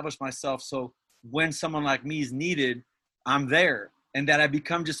I establish myself so when someone like me is needed, I'm there and that I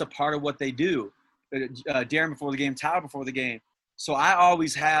become just a part of what they do? Darren before the game, Tyler before the game. So I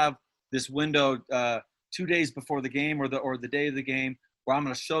always have this window 2 days before the game or the day of the game where I'm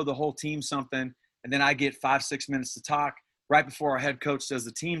going to show the whole team something, and then I get 5-6 minutes to talk right before our head coach does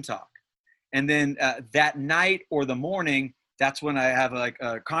the team talk. And then that night or the morning, that's when I have like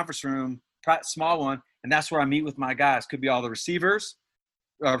a conference room, small one, and that's where I meet with my guys. Could be all the receivers.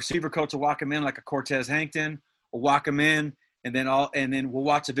 Receiver coach will walk them in like a Cortez Hankton. We'll walk them in, and then we'll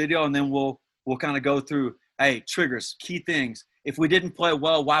watch a video, and then we'll kind of go through, hey, triggers, key things. If we didn't play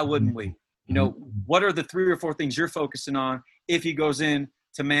well, why wouldn't we? You know, what are the 3 or 4 things you're focusing on if he goes in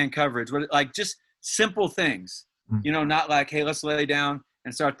to man coverage? Like just simple things, you know, not like, hey, let's lay down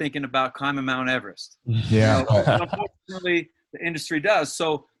and start thinking about climbing Mount Everest. Yeah. You know, unfortunately, the industry does.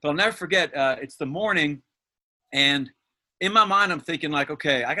 So, but I'll never forget, it's the morning, and in my mind, I'm thinking like,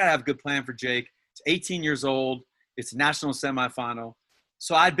 okay, I got to have a good plan for Jake. It's 18 years old. It's a national semifinal.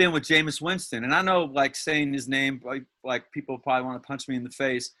 So I'd been with Jameis Winston, and I know like saying his name, like people probably want to punch me in the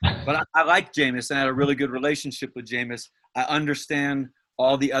face, but I like Jameis and I had a really good relationship with Jameis. I understand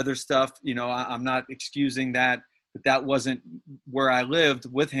all the other stuff. You know, I'm not excusing that, but that wasn't where I lived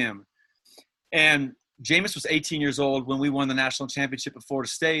with him. And Jameis was 18 years old when we won the national championship at Florida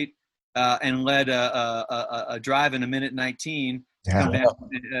State and led a drive in 1:19 to come back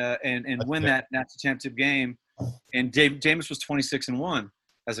and win that national championship game. And Jameis was 26-1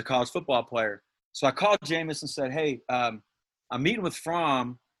 as a college football player. So I called Jameis and said, hey, I'm meeting with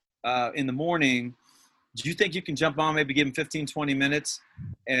Fromm in the morning. Do you think you can jump on, maybe give him 15, 20 minutes?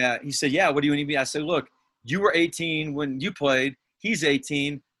 He said, yeah, what do you need me? I said, look, you were 18 when you played. He's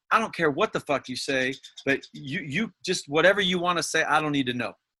 18. I don't care what the fuck you say, but you just whatever you want to say, I don't need to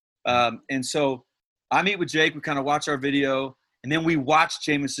know. And so I meet with Jake. We kind of watch our video, and then we watch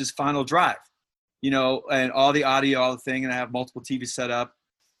Jameis's final drive. You know, and all the audio, all the thing, and I have multiple TVs set up.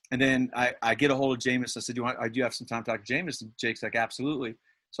 And then I get a hold of Jameis. I said, do you have some time to talk to Jameis? And Jake's like, absolutely.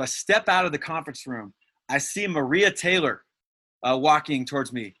 So I step out of the conference room. I see Maria Taylor walking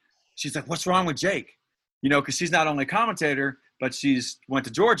towards me. She's like, what's wrong with Jake? You know, because she's not only a commentator, but she's went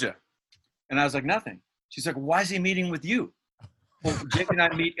to Georgia. And I was like, nothing. She's like, why is he meeting with you? Well, Jake and I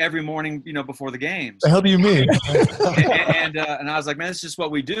meet every morning, you know, before the games. The hell do you mean? and I was like, man, it's just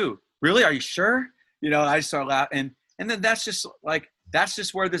what we do. Really? Are you sure? You know, I start laughing. And then that's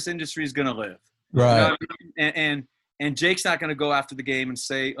just where this industry is going to live. Right. You know what I mean? And Jake's not going to go after the game and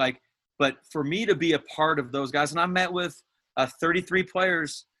say like, but for me to be a part of those guys, and I met with 33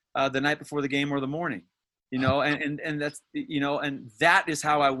 players the night before the game or the morning, you know, and that's, you know, and that is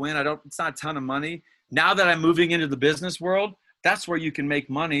how I win. It's not a ton of money. Now that I'm moving into the business world, that's where you can make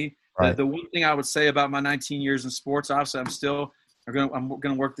money. Right. The one thing I would say about my 19 years in sports, obviously I'm going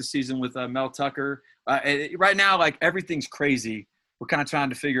to work this season with Mel Tucker. Right now, like everything's crazy. We're kind of trying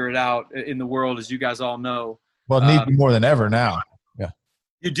to figure it out in the world, as you guys all know. Well, it needs more than ever now. Yeah,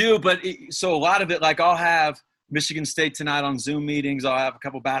 you do. But so a lot of it, like I'll have Michigan State tonight on Zoom meetings. I'll have a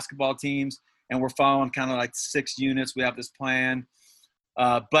couple basketball teams, and we're following kind of like 6 units. We have this plan.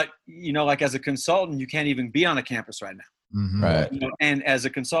 But, you know, like as a consultant, you can't even be on a campus right now. Mm-hmm. Right. You know, and as a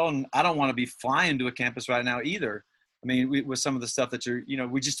consultant, I don't want to be flying to a campus right now either. I mean, with some of the stuff that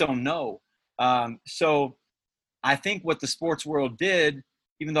we just don't know. So I think what the sports world did,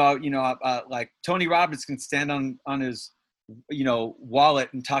 even though, you know, like Tony Robbins can stand on his, you know, wallet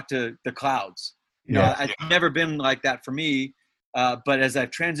and talk to the clouds. You know, I've never been like that for me. But as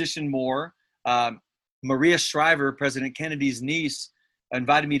I've transitioned more, Maria Shriver, President Kennedy's niece,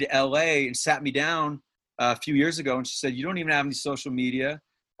 invited me to LA and sat me down a few years ago. And she said, you don't even have any social media.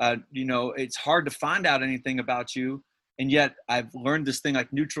 You know, it's hard to find out anything about you. And yet I've learned this thing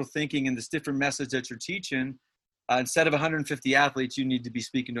like neutral thinking and this different message that you're teaching. Instead of 150 athletes, you need to be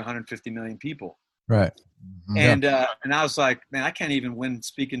speaking to 150 million people. Right. And I was like, man, I can't even win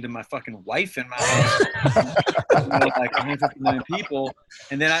speaking to my fucking wife in my house. You know, like 150 million people.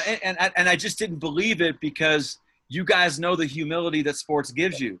 And then I just didn't believe it because you guys know the humility that sports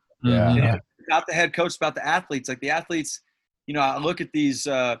gives you. Yeah. You know, about the head coach, about the athletes. Like the athletes, you know, I look at these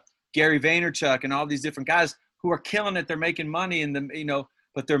Gary Vaynerchuk and all these different guys who are killing it. They're making money you know,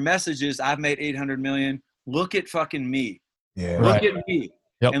 but their message is, I've made 800 million. Look at fucking me. Yeah. Look at me.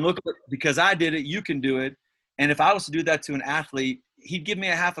 Yep. And look at, because I did it, you can do it. And if I was to do that to an athlete, he'd give me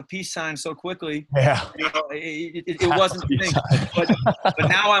a half a peace sign so quickly. Yeah. It wasn't the thing. But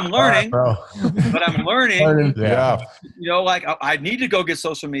now I'm learning. But I'm learning. Yeah. Like I need to go get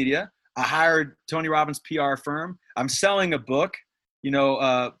social media. I hired Tony Robbins' PR firm. I'm selling a book.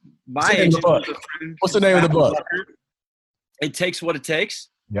 My agent. What's the name of the book? It Takes What It Takes.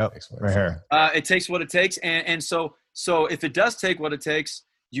 Yep. Right here. It takes what it takes. And so if it does take what it takes,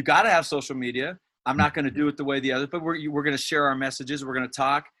 you got to have social media. I'm not going to do it the way the others, but we're going to share our messages. We're going to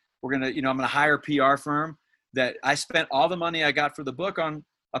talk. We're going to, I'm going to hire a PR firm that I spent all the money I got for the book on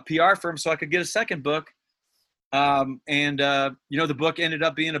a PR firm so I could get a second book. The book ended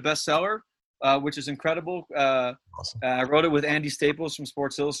up being a bestseller, which is incredible. Awesome. I wrote it with Andy Staples from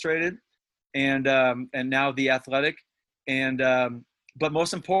Sports Illustrated and now The Athletic. But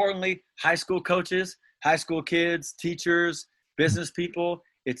most importantly, high school coaches, high school kids, teachers, business people.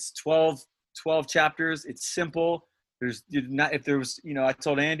 It's 12 chapters. It's simple. I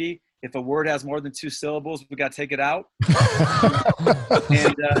told Andy, if a word has more than 2 syllables, we got to take it out.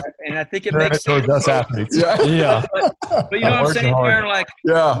 and I think it makes sense. That's athletes. Yeah. But you know what I'm saying, Aaron? Like,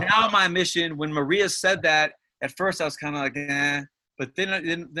 yeah. Now my mission, when Maria said that, at first I was kind of like, eh. But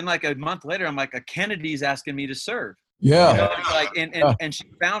then like a month later, I'm like, a Kennedy's asking me to serve. Yeah. And she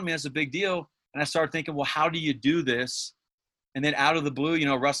found me as a big deal. And I started thinking, well, how do you do this? And then out of the blue,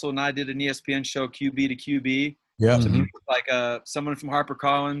 Russell and I did an ESPN show, QB to QB. Yeah. So like someone from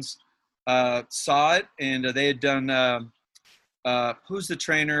HarperCollins saw it, and they had done who's the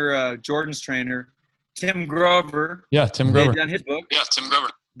trainer? Jordan's trainer, Tim Grover. Yeah, Tim Grover. They'd done his book. Yeah, Tim Grover.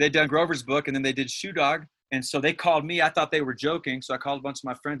 They'd done Grover's book, and then they did Shoe Dog. And so they called me. I thought they were joking, so I called a bunch of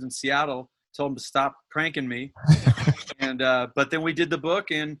my friends in Seattle, told them to stop pranking me. But then we did the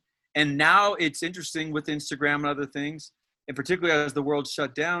book, and now it's interesting with Instagram and other things, and particularly as the world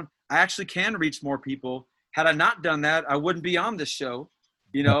shut down, I actually can reach more people. Had I not done that, I wouldn't be on this show,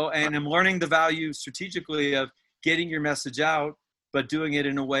 and I'm learning the value strategically of getting your message out, but doing it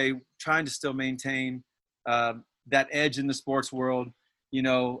in a way, trying to still maintain that edge in the sports world,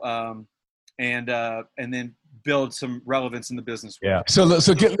 and then build some relevance in the business world. Yeah.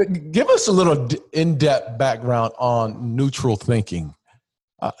 So give us a little in-depth background on neutral thinking.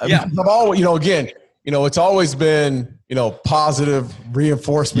 I've always, it's always been, positive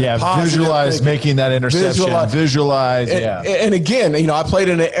reinforcement. Yeah. Positive Visualize thinking. making that interception. Visualize. And again, I played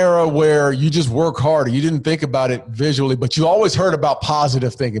in an era where you just work harder. You didn't think about it visually, but you always heard about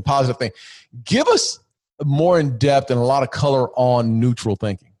positive thinking. Give us more in depth and a lot of color on neutral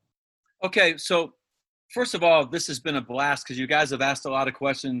thinking. Okay. So first of all, this has been a blast because you guys have asked a lot of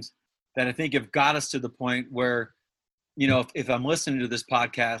questions that I think have got us to the point where, if I'm listening to this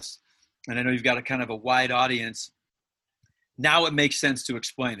podcast, and I know you've got a kind of a wide audience, now it makes sense to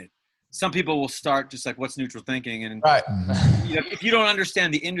explain it. Some people will start just like, what's neutral thinking? And right. If you don't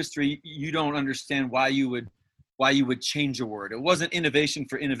understand the industry, you don't understand why you would change a word. It wasn't innovation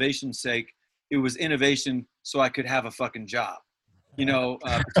for innovation's sake. It was innovation so I could have a fucking job,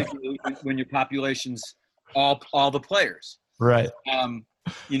 particularly when your population's all the players. Right. And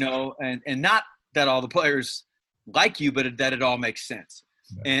not that all the players like you, but that it all makes sense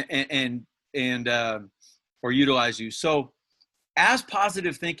and or utilize you. So as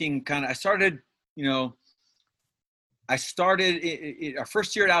positive thinking I started our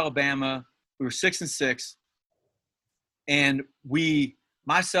first year at Alabama. We were 6-6, and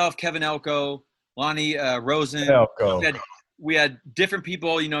myself, Kevin Elko, Lonnie Rosen, we had different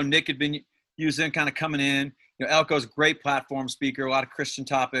people, Nick had been using kind of coming in, Elko's a great platform speaker, a lot of Christian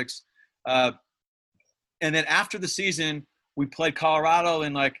topics. And then after the season, we played Colorado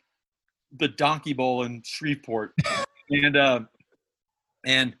in like the Donkey Bowl in Shreveport,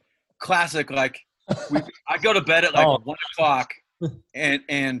 and classic. Like I go to bed at like 1:00,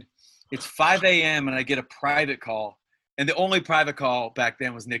 and it's 5 a.m. and I get a private call, and the only private call back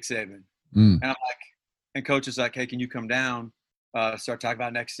then was Nick Saban, and I'm like, and coach is like, hey, can you come down, start talking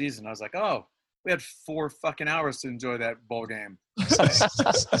about next season? I was like, oh, we had 4 fucking hours to enjoy that bowl game.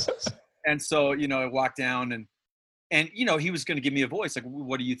 And so, I walked down and he was going to give me a voice. Like,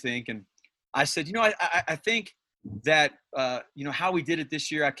 what do you think? And I said, I think that, how we did it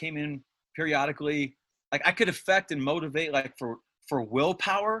this year, I came in periodically, like I could affect and motivate, like for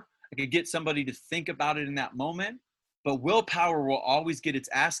willpower. I could get somebody to think about it in that moment, but willpower will always get its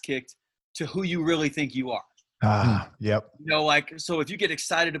ass kicked to who you really think you are. Yep. So if you get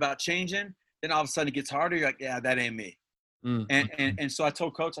excited about changing, then all of a sudden it gets harder. You're like, yeah, that ain't me. And so I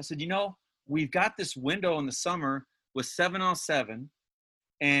told coach, I said, we've got this window in the summer with 7-on-7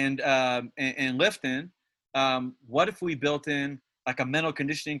 and lifting. What if we built in like a mental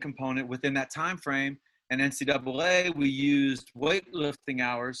conditioning component within that time frame? and NCAA, we used weightlifting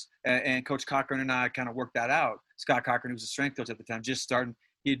hours, and Coach Cochran and I kind of worked that out. Scott Cochran, who was a strength coach at the time, just started.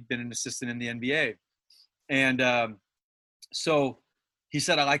 He'd been an assistant in the NBA. And so he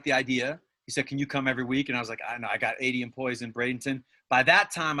said, I like the idea. He said, can you come every week? And I was like, I know, I got 80 employees in Bradenton. By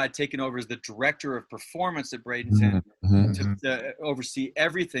that time, I'd taken over as the director of performance at Bradenton to oversee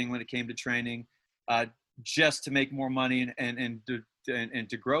everything when it came to training, just to make more money and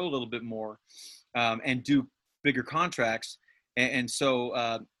to grow a little bit more, and do bigger contracts.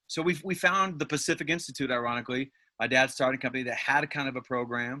 So we found the Pacific Institute, ironically. My dad started a company that had a kind of a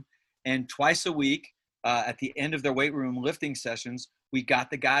program, and twice a week, at the end of their weight room lifting sessions, we got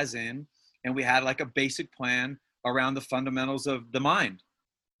the guys in and we had like a basic plan around the fundamentals of the mind.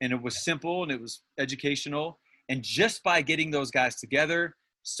 And it was simple and it was educational. And just by getting those guys together,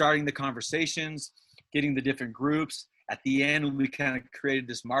 starting the conversations, getting the different groups, at the end, we kind of created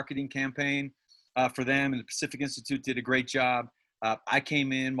this marketing campaign for them, and the Pacific Institute did a great job. I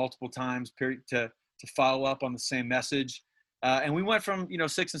came in multiple times to follow up on the same message. And we went from,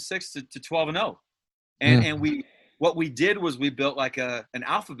 6-6 to 12-0. And what we did was we built like an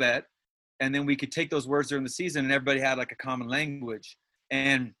alphabet, and then we could take those words during the season and everybody had like a common language.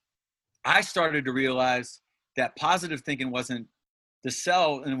 And I started to realize that positive thinking wasn't the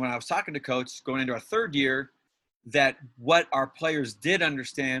sell. And when I was talking to Coach going into our third year, that what our players did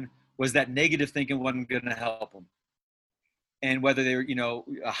understand was that negative thinking wasn't going to help them. And whether they're,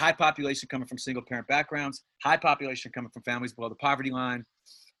 a high population coming from single parent backgrounds, high population coming from families below the poverty line,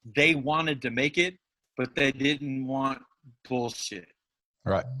 they wanted to make it, but they didn't want bullshit.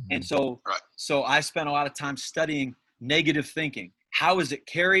 Right. And so I spent a lot of time studying negative thinking. How is it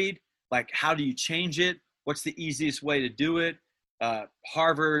carried? Like, how do you change it? What's the easiest way to do it?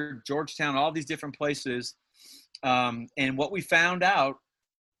 Harvard, Georgetown, all these different places. And what we found out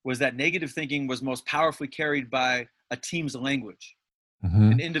was that negative thinking was most powerfully carried by a team's language,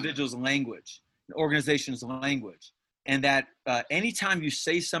 an individual's language, an organization's language. And that anytime you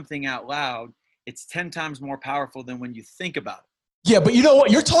say something out loud, it's 10 times more powerful than when you think about it. Yeah, but you know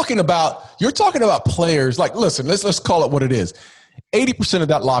what? You're talking about players. Like, listen, let's call it what it is. 80% of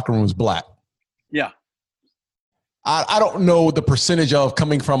that locker room is black. Yeah. I don't know the percentage of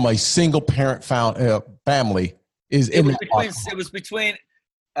coming from a single parent family is in that locker room. It was between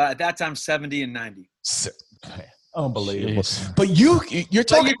at that time 70 and 90. Unbelievable. Jeez. But you're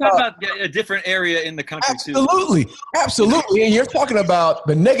talking about a different area in the country too. Absolutely. And you're talking about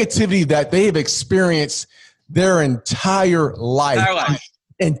the negativity that they have experienced their entire life.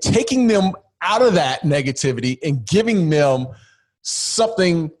 And taking them out of that negativity and giving them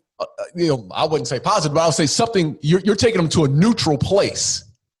something, I wouldn't say positive, but I'll say something, you're taking them to a neutral place.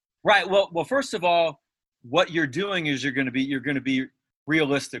 Right. Well, first of all, what you're doing is you're going to be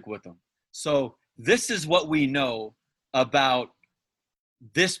realistic with them. So this is what we know about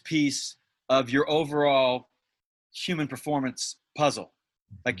this piece of your overall human performance puzzle.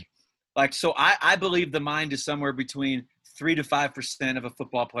 So I believe the mind is somewhere between 3 to 5% of a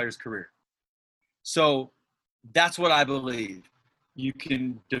football player's career. So that's what I believe. You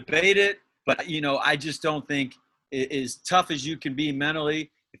can debate it, but I just don't think as tough as you can be mentally,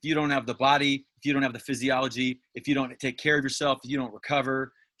 if you don't have the body, if you don't have the physiology, if you don't take care of yourself, if you don't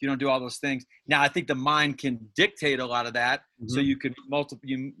recover, if you don't do all those things. Now, I think the mind can dictate a lot of that, so you could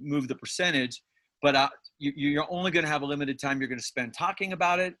you move the percentage, but you're only going to have a limited time you're going to spend talking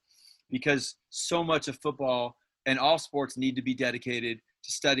about it, because so much of football and all sports need to be dedicated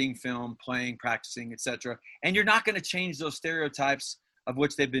to studying film, playing, practicing, etc. And you're not going to change those stereotypes of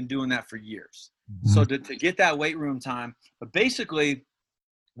which they've been doing that for years. So to get that weight room time, but basically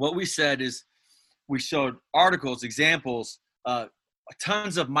what we said is we showed articles, examples,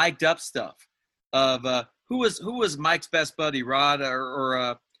 tons of mic'd up stuff of who was Mike's best buddy, Rod,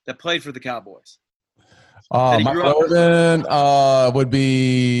 or that played for the Cowboys. Mike Logan would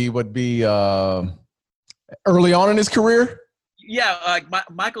be early on in his career. Yeah,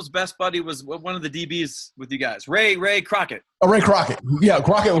 Michael's best buddy was one of the DBs with you guys, Ray Crockett. Oh, Ray Crockett. Yeah,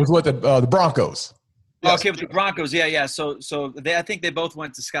 Crockett was with the Broncos. Yes. Okay, with the Broncos. Yeah. So I think they both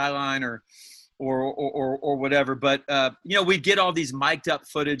went to Skyline or whatever. But we get all these mic'd up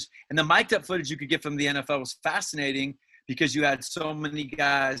footage, and the mic'd up footage you could get from the NFL was fascinating because you had so many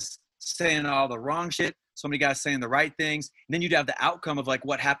guys saying all the wrong shit, so many guys saying the right things, and then you'd have the outcome of like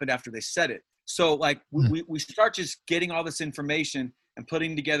what happened after they said it. So like we start just getting all this information and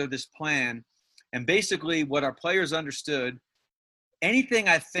putting together this plan, and basically what our players understood, anything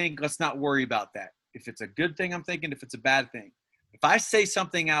I think, let's not worry about that. If it's a good thing, I'm thinking. If it's a bad thing, if I say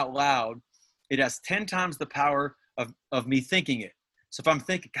something out loud, it has 10 times the power of me thinking it. So if I'm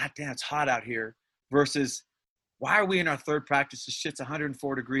thinking, God damn, it's hot out here, versus why are we in our third practice? This shit's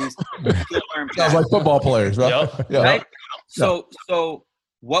 104 degrees. Sounds like football players, right? Yep. Yeah. Right? So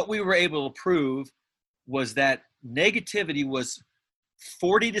what we were able to prove was that negativity was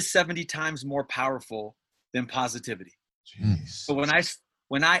 40 to 70 times more powerful than positivity. Jeez. So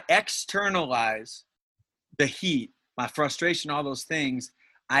when I externalize the heat, my frustration, all those things,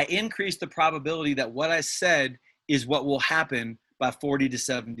 I increase the probability that what I said is what will happen by 40 to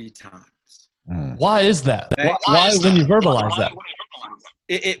 70 times. Why is that? Okay? Why when you verbalize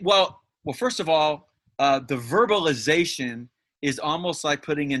that? Well, first of all, the verbalization is almost like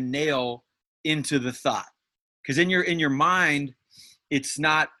putting a nail into the thought, because in your mind, it's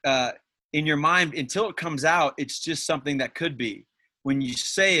not in your mind until it comes out. It's just something that could be. When you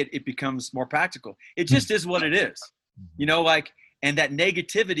say it, it becomes more practical. It just is what it is, and that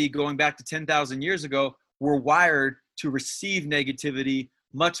negativity, going back to 10,000 years ago, we're wired to receive negativity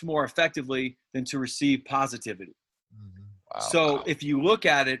much more effectively than to receive positivity. Wow. So if you look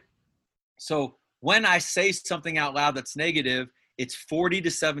at it, so when I say something out loud that's negative, it's 40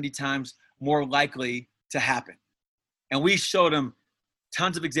 to 70 times more likely to happen. And we showed them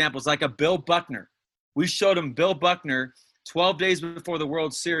tons of examples, like a Bill Buckner. We showed him Bill Buckner 12 days before the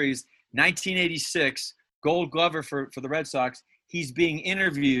World Series, 1986, Gold Glover for the Red Sox. He's being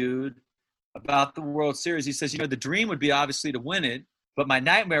interviewed about the World Series. He says, the dream would be obviously to win it, but my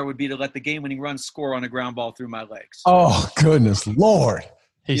nightmare would be to let the game-winning run score on a ground ball through my legs. Oh, goodness Lord.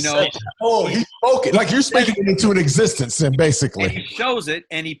 He spoke it. Like you're speaking it into an existence, and basically. And he shows it,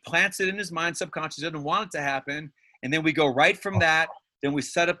 and he plants it in his mind subconsciously. Doesn't want it to happen. And then we go right from that. Then we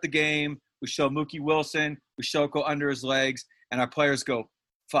set up the game. We show Mookie Wilson. We show it go under his legs. And our players go,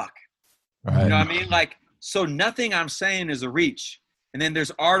 fuck. Right. You know what I mean? Like, so nothing I'm saying is a reach. And then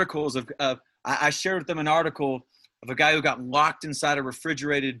there's articles I shared with them an article of a guy who got locked inside a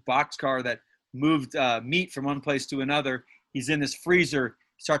refrigerated boxcar that moved meat from one place to another. He's in this freezer,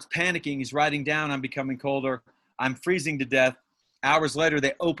 starts panicking. He's writing down, I'm becoming colder. I'm freezing to death. Hours later,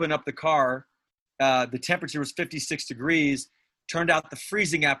 they open up the car. The temperature was 56 degrees. Turned out the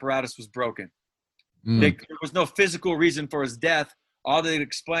freezing apparatus was broken. There was no physical reason for his death. All they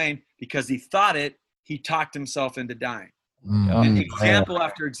explained, because he thought it, he talked himself into dying. And example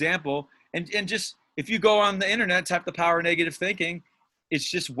after example. And just, if you go on the internet, type the power of negative thinking, it's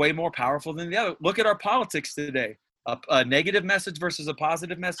just way more powerful than the other. Look at our politics today. A negative message versus a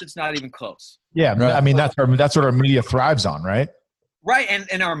positive message, not even close. Yeah, right. I mean, that's what our media thrives on, right? Right,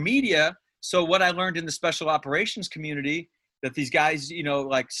 and our media. So what I learned in the special operations community, that these guys,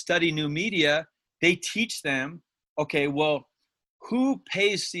 like study new media, they teach them, okay, well, who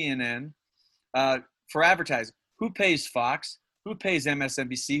pays CNN for advertising? Who pays Fox? Who pays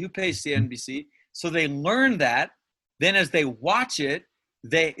MSNBC? Who pays CNBC? So they learn that. Then as they watch it,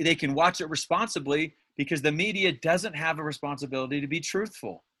 they can watch it responsibly, because the media doesn't have a responsibility to be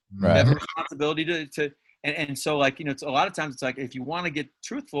truthful. Right. They have a responsibility to and so, like, it's a lot of times it's like, if you want to get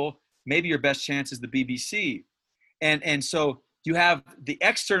truthful, maybe your best chance is the BBC. And so you have the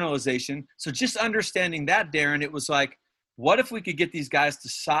externalization. So just understanding that, Darren, it was like, what if we could get these guys to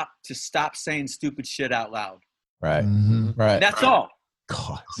stop saying stupid shit out loud? Right. Right. And that's all.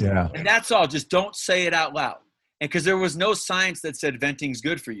 God. Yeah. And that's all. Just don't say it out loud. And because there was no science that said venting's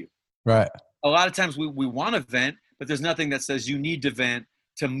good for you. Right. A lot of times we want to vent, but there's nothing that says you need to vent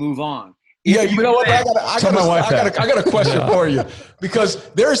to move on. Yeah, you know what? I got a question for you, because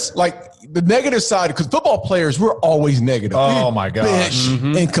there's like the negative side, because football players, we're always negative. Oh my gosh.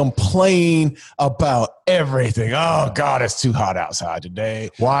 And complain about everything. Oh God, it's too hot outside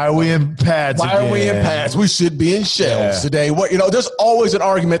today. Why are we in pads? Why are we in pads? We should be in shells today. What, there's always an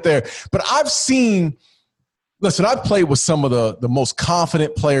argument there. But I've seen, listen, I've played with some of the most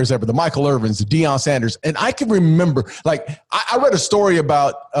confident players ever, the Michael Irvins, the Deion Sanders. And I can remember, like, I read a story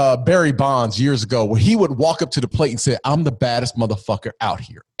about Barry Bonds years ago where he would walk up to the plate and say, I'm the baddest motherfucker out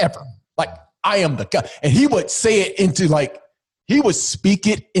here ever. Like, I am the guy. And he would say it into, like, he would speak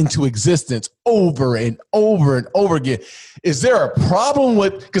it into existence over and over and over again. Is there a problem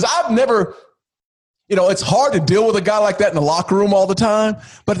with, because I've never, it's hard to deal with a guy like that in the locker room all the time.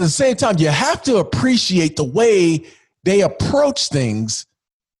 But at the same time, you have to appreciate the way they approach things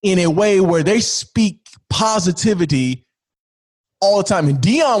in a way where they speak positivity all the time. And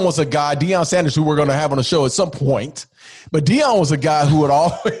Deion Sanders, who we're going to have on the show at some point. But Deion was a guy who would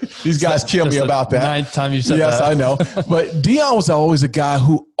always, these guys kill me about that. Ninth time you said that. Yes, I know. But Deion was always a guy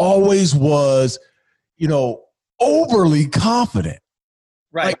who always was, overly confident.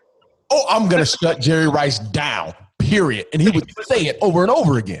 Right. Like, I'm going to shut Jerry Rice down, period. And he would say it over and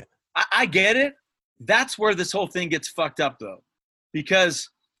over again. I get it. That's where this whole thing gets fucked up, though. Because,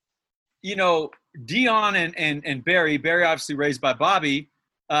 Dion and Barry obviously raised by Bobby,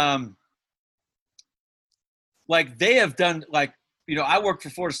 like they have done, like, you know, I worked for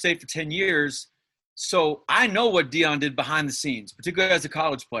Florida State for 10 years. So I know what Dion did behind the scenes, particularly as a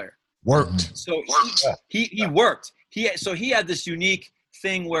college player. Worked. So he worked. So he had this unique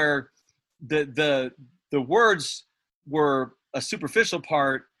thing where the words were a superficial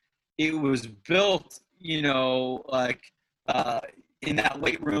part. It was built, you know, like in that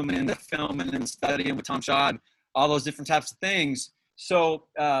weight room and in the film and in the study and with Tom Shaw and all those different types of things. So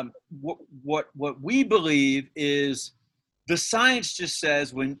what we believe is the science just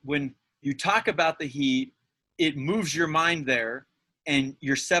says when you talk about the Heat, it moves your mind there, and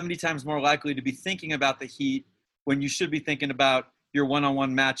you're 70 times more likely to be thinking about the Heat when you should be thinking about your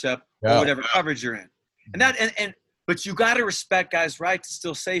one-on-one matchup or whatever coverage you're in. But you got to respect guys' right to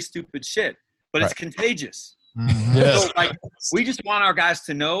still say stupid shit, but it's contagious. Mm-hmm. Yes. So, like, we just want our guys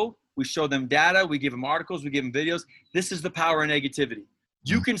to know. We show them data. We give them articles. We give them videos. This is the power of negativity.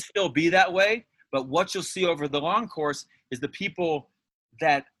 You can still be that way, but what you'll see over the long course is the people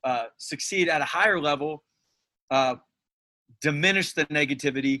that succeed at a higher level diminish the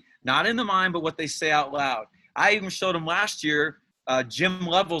negativity, not in the mind, but what they say out loud. I even showed them last year Jim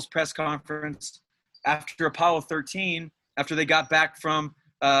Lovell's press conference after Apollo 13, after they got back from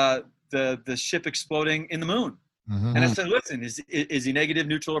the ship exploding in the moon. Mm-hmm. And I said, listen, is he negative,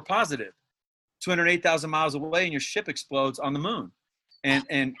 neutral, or positive? 208,000 miles away and your ship explodes on the moon.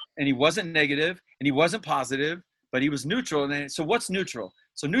 And he wasn't negative and he wasn't positive, but he was neutral. And so what's neutral?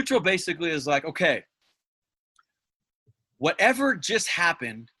 So neutral basically is like, okay, whatever just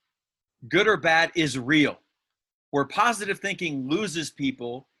happened, good or bad, is real. Where positive thinking loses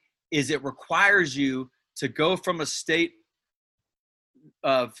people is it requires you to go from a state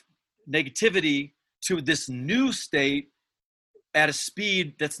of negativity to this new state at a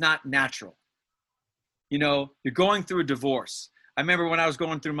speed that's not natural. You know, you're going through a divorce. I remember when I was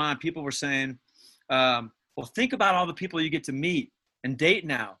going through mine, people were saying, well, think about all the people you get to meet and date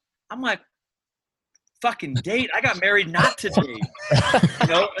now. I'm like, fucking date? I got married not to date. You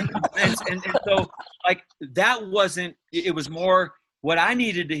know? And so, like, that wasn't, it was more, what I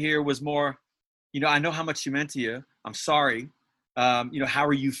needed to hear was more, you know, I know how much you meant to you. I'm sorry. You know, how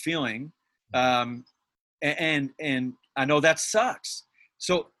are you feeling? And I know that sucks.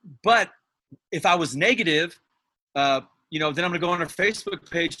 So, but if I was negative, you know, then I'm going to go on her Facebook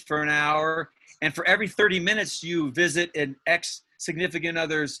page for an hour. And for every 30 minutes you visit an ex-significant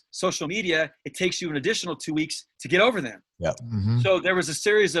other's social media, it takes you an additional 2 weeks to get over them. Yeah. Mm-hmm. So there was a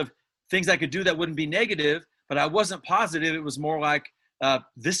series of things I could do that wouldn't be negative, but I wasn't positive. It was more like,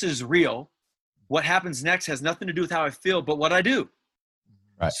 this is real. What happens next has nothing to do with how I feel, but what I do.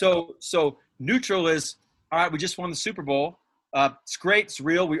 Right. So neutral is, all right, we just won the Super Bowl. It's great. It's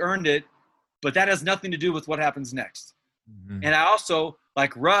real. We earned it. But that has nothing to do with what happens next. Mm-hmm. And I also,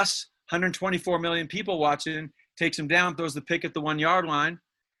 like Russ, 124 million people watching, takes him down, throws the pick at the 1 yard line.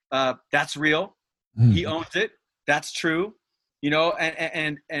 That's real. Mm-hmm. He owns it. That's true. You know,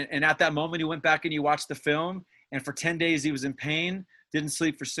 and at that moment, he went back and he watched the film. And for 10 days, he was in pain, didn't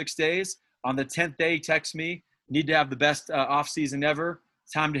sleep for 6 days. On the 10th day, he texts me, need to have the best off season ever.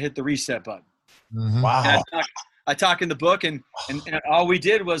 Time to hit the reset button. Mm-hmm. Wow. I talk in the book, and all we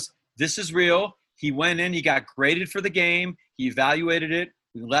did was, this is real. He went in, he got graded for the game. He evaluated it.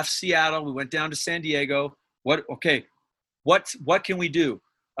 We left Seattle. We went down to San Diego. What can we do?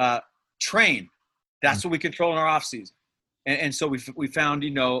 Train. That's what we control in our off season. And so we found,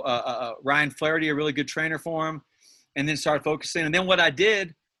 you know, Ryan Flaherty, a really good trainer for him, and then started focusing. And then what I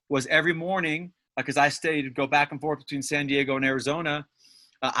did was every morning, because I go back and forth between San Diego and Arizona,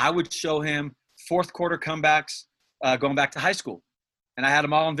 I would show him fourth quarter comebacks going back to high school. And I had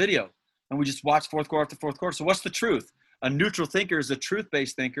them all on video. And we just watched fourth quarter after fourth quarter. So what's the truth? A neutral thinker is a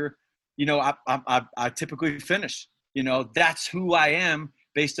truth-based thinker. You know, I typically finish. You know, that's who I am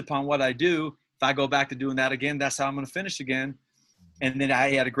based upon what I do. If I go back to doing that again, that's how I'm going to finish again. And then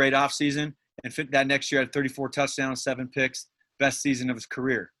I had a great offseason. And that next year I had 34 touchdowns, 7 picks, best season of his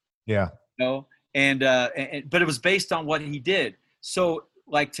career. Yeah. You know? But it was based on what he did. So,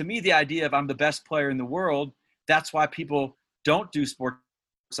 like, to me, the idea of I'm the best player in the world, that's why people don't do sports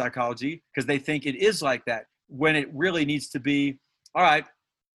psychology, because they think it is like that, when it really needs to be, all right,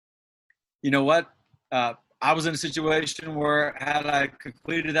 you know what? I was in a situation where had I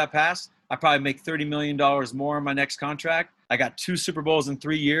completed that pass, I probably make $30 million more in my next contract. I got 2 Super Bowls in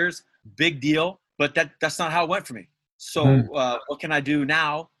 3 years, big deal, but that's not how it went for me. So what can I do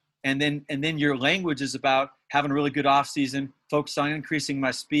now? And then your language is about having a really good off season, focus on increasing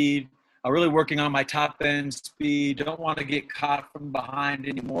my speed, really working on my top end speed. Don't want to get caught from behind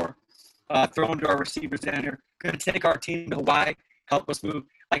anymore. throwing to our receivers down here, going to take our team to Hawaii, help us move.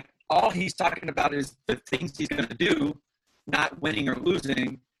 Like, all he's talking about is the things he's going to do, not winning or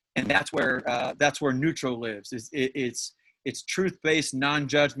losing. And that's where neutral lives. It's truth-based,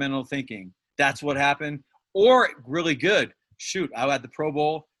 non-judgmental thinking. That's what happened. Or really good. Shoot, I had the Pro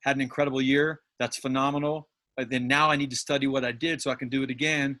Bowl, had an incredible year. That's phenomenal. But then now I need to study what I did so I can do it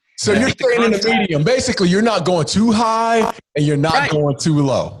again. So you're staying in the medium. Basically, you're not going too high and you're not going too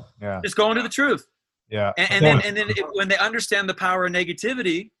low. Yeah. Just going to the truth. Yeah. And then when they understand the power of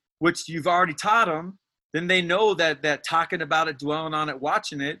negativity, which you've already taught them, then they know that talking about it, dwelling on it,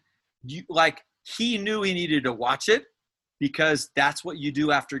 watching it, he knew he needed to watch it because that's what you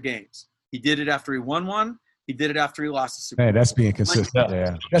do after games. He did it after he won one. He did it after he lost the Super Bowl. Man, that's being consistent.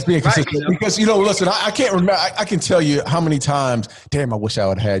 Yeah. That's being consistent. Right, because, listen, I can't remember. I can tell you how many times, damn, I wish I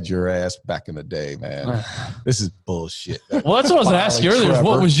would have had your ass back in the day, man. This is bullshit. Well, that's what I was going to ask you earlier. Trevor.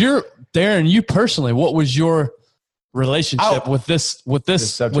 What was Darren, you personally, what was your relationship with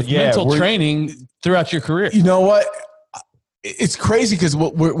mental training throughout your career? You know what? It's crazy because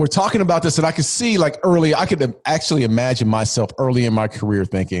we're talking about this, and I could see early, I could actually imagine myself early in my career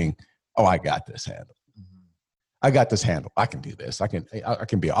thinking, oh, I got this handled. I got this handled. I can do this. I'll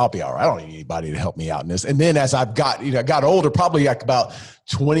be all right. I don't need anybody to help me out in this. And then as I've got older, probably about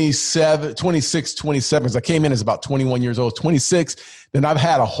 26, 27, because I came in as about 21 years old, 26, then I've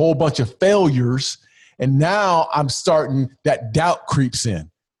had a whole bunch of failures. And now I'm starting, that doubt creeps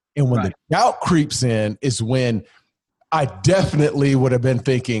in. And when the doubt creeps in is when I definitely would have been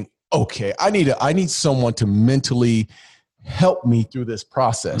thinking, okay, I need someone to mentally help me through this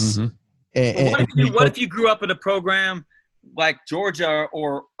process. Mm-hmm. What if you grew up in a program like Georgia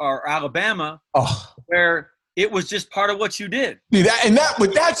or Alabama where it was just part of what you did? See,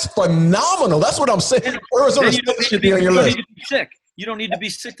 that's phenomenal. That's what I'm saying. Arizona State should be on your list. You don't need to be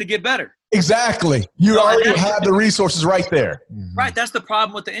sick to get better. Exactly. You already have the resources right there. Right. That's the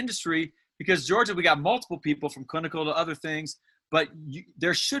problem with the industry because Georgia, we got multiple people from clinical to other things, but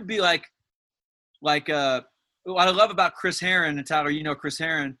there should be what I love about Chris Herron, and Tyler, Chris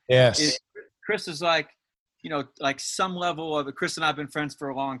Herron. Yes. Chris is some level of – Chris and I have been friends for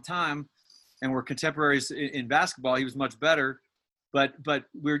a long time, and we're contemporaries in basketball. He was much better. But I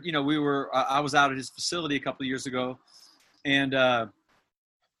was out at his facility a couple of years ago, and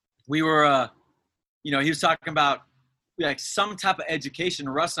we were he was talking about some type of education.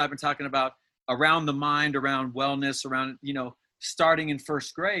 Russ and I have been talking about around the mind, around wellness, around, starting in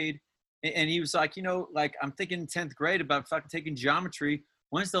first grade. And he was like, I'm thinking 10th grade about fucking taking geometry.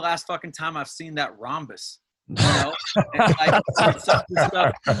 When's the last fucking time I've seen that rhombus? And some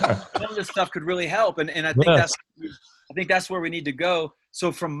of this stuff could really help. And I think that's where we need to go.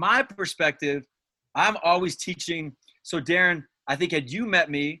 So from my perspective, I'm always teaching. So Darren, I think had you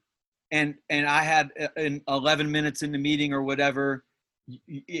met me and I had 11 minutes in the meeting or whatever,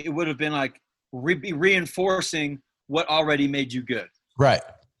 it would have been reinforcing what already made you good. Right.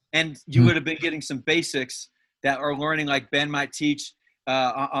 And you would have been getting some basics that are learning, like Ben might teach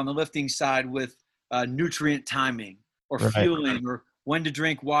on the lifting side with nutrient timing or fueling or when to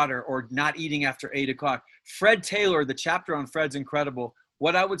drink water or not eating after 8 o'clock. Fred Taylor, the chapter on Fred's incredible.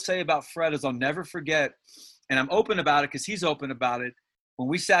 What I would say about Fred is I'll never forget, and I'm open about it because he's open about it. When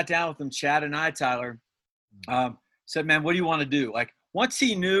we sat down with him, Chad and I, Tyler, said, man, what do you want to do? Once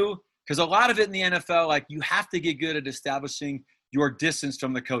he knew, because a lot of it in the NFL, you have to get good at establishing your distance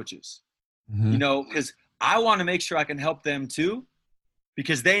from the coaches, because I want to make sure I can help them too,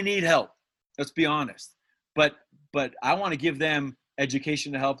 because they need help. Let's be honest. But I want to give them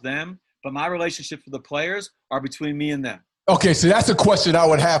education to help them. But my relationships with the players are between me and them. Okay, so that's a question I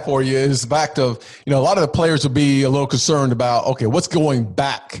would have for you is back to, a lot of the players will be a little concerned about, okay, what's going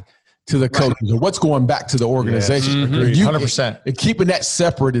back to the coaches or what's going back to the organization. Yeah, 100%. And keeping that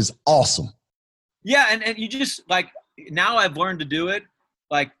separate is awesome. Yeah, and you just now I've learned to do it.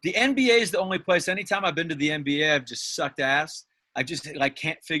 The NBA is the only place. Anytime I've been to the NBA, I've just sucked ass. I just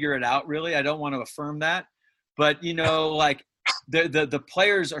can't figure it out really. I don't want to affirm that, but the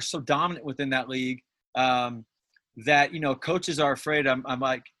players are so dominant within that league that coaches are afraid. I'm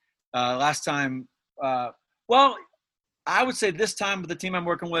last time. Well, I would say this time with the team I'm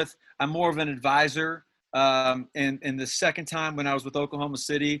working with, I'm more of an advisor. And the second time when I was with Oklahoma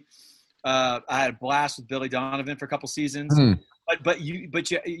City. I had a blast with Billy Donovan for a couple seasons, but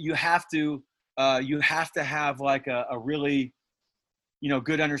you have to have a really,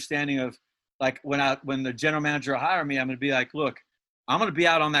 good understanding of when the general manager will hire me, I'm going to be look, I'm going to be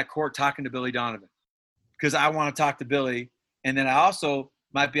out on that court talking to Billy Donovan because I want to talk to Billy. And then I also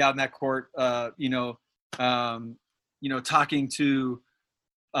might be out in that court, talking to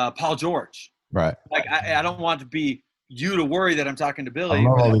Paul George. Right. Like I don't want to be you to worry that I'm talking to Billy. I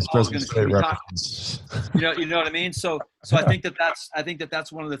love all but these Paul's Christmas gonna State be talking. references. You know what I mean? So I think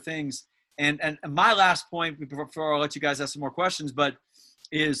that's one of the things. And my last point before I'll let you guys ask some more questions, but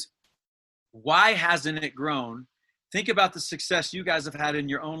is why hasn't it grown? Think about the success you guys have had in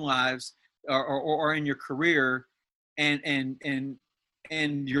your own lives or in your career, and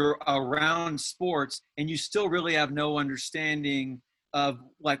you're around sports, and you still really have no understanding of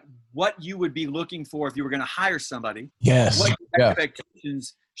like what you would be looking for if you were going to hire somebody. Yes. What your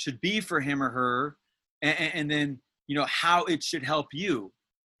expectations should be for him or her, and then how it should help you,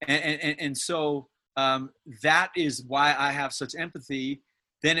 and so that is why I have such empathy.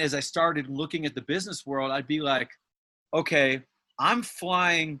 Then as I started looking at the business world, I'd be like, okay, I'm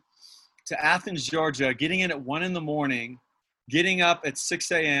flying to Athens, Georgia, getting in at 1 a.m, getting up at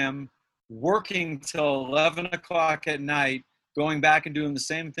 6 a.m, working till 11 o'clock at night, going back and doing the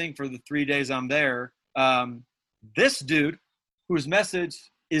same thing for the 3 days I'm there. This dude, whose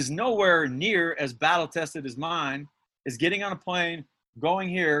message is nowhere near as battle-tested as mine, is getting on a plane, going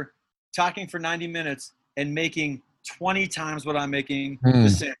here, talking for 90 minutes, and making 20 times what I'm making the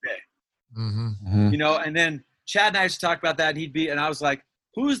same day. And then Chad and I used to talk about that, and I was like,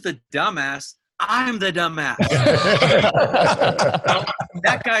 who's the dumbass? I'm the dumbass.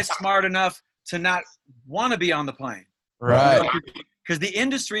 That guy's smart enough to not want to be on the plane. Right. Because the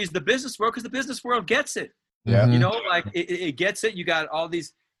industry is the business world, because the business world gets it. Yeah. Like it gets it. You got all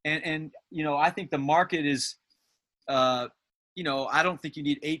these, and I think the market is, I don't think you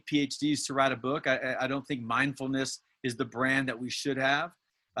need 8 PhDs to write a book. I don't think mindfulness is the brand that we should have.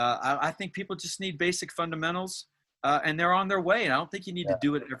 I think people just need basic fundamentals, and they're on their way. And I don't think you need to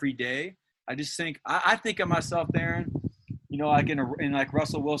do it every day. I just think, I think of myself, Darren, like in like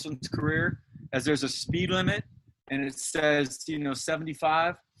Russell Wilson's career, as there's a speed limit and it says,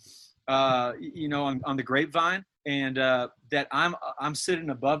 75, on the grapevine, and that I'm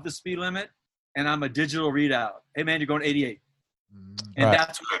sitting above the speed limit, and I'm a digital readout. Hey man, you're going 88. And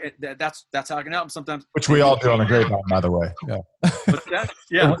right. that's how I can help them sometimes. Which we all do on the grapevine, by the way. Yeah. What's that?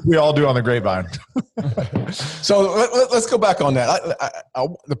 Yeah. We all do on the grapevine. So let's go back on that.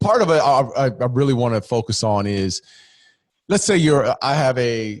 The part of it I really want to focus on is, let's say I have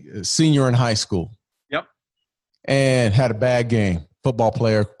a senior in high school. Yep. And had a bad game. Football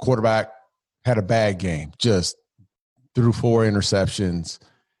player, quarterback, had a bad game. Just threw 4 interceptions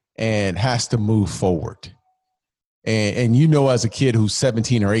and has to move forward. And as a kid who's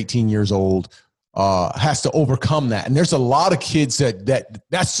 17 or 18 years old, has to overcome that. And there's a lot of kids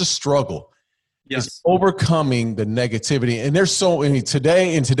that's the struggle. Yes. Is overcoming the negativity. And there's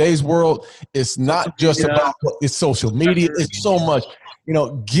in today's world, it's not just about it's social media. It's so much.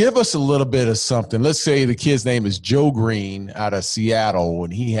 Give us a little bit of something. Let's say the kid's name is Joe Green out of Seattle,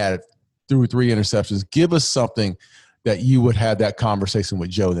 and he threw 3 interceptions. Give us something that you would have that conversation with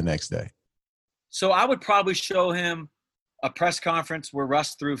Joe the next day. So I would probably show him a press conference where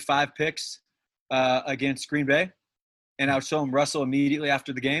Russ threw 5 picks against Green Bay, and I would show him Russell immediately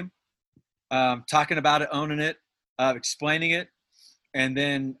after the game, talking about it, owning it, explaining it, and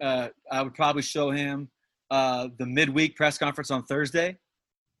then I would probably show him the midweek press conference on Thursday,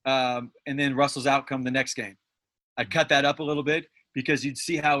 and then Russell's outcome the next game. I'd cut that up a little bit because you'd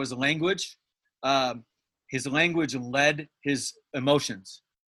see how his language led his emotions.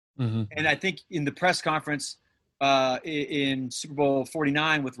 Mm-hmm. And I think in the press conference in Super Bowl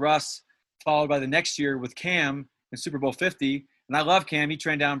 49 with Russ, followed by the next year with Cam in Super Bowl 50, and I love Cam. He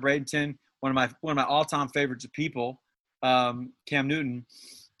trained down in Bradenton, one of my all-time favorites of people, Cam Newton,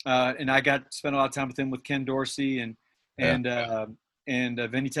 and I got to spend a lot of time with him, with Ken Dorsey and Vinny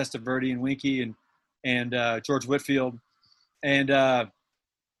Testaverde and Winky and George Whitfield, and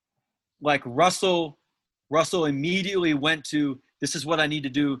like Russell immediately went to, this is what I need to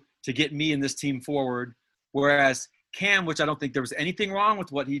do to get me and this team forward. Whereas Cam, which I don't think there was anything wrong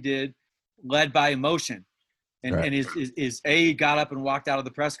with what he did, led by emotion. And, right. And got up and walked out of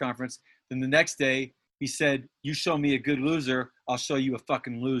the press conference. Then the next day he said, you show me a good loser, I'll show you a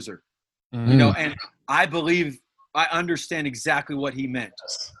fucking loser. Mm-hmm. And I understand exactly what he meant.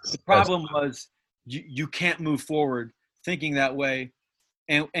 The problem was you can't move forward thinking that way.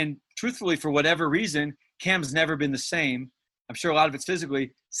 And truthfully, for whatever reason, Cam's never been the same. I'm sure a lot of it's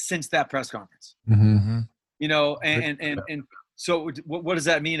physically since that press conference. Mm-hmm. And so what does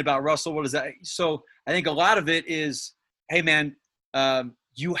that mean about Russell? What is that? So I think a lot of it is, hey man,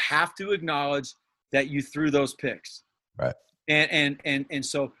 you have to acknowledge that you threw those picks. Right. And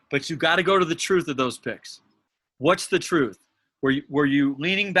so, but you got to go to the truth of those picks. What's the truth? Were you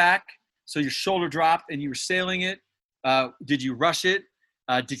leaning back so your shoulder dropped and you were sailing it? Did you rush it?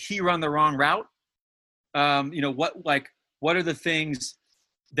 Did he run the wrong route? What are the things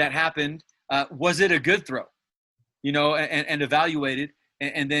that happened? Was it a good throw? And evaluate it.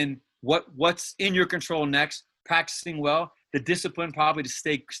 And then what's in your control next? Practicing well, the discipline probably to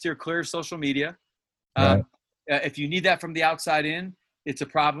steer clear of social media. Right. If you need that from the outside in, it's a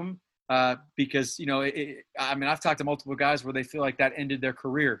problem because, I've talked to multiple guys where they feel like that ended their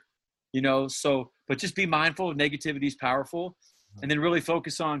career, but just be mindful. Negativity is powerful, and then really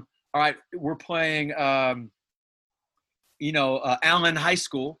focus on, all right, we're playing, Allen High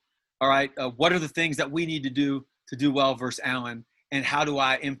School. All right. What are the things that we need to do well versus Allen, and how do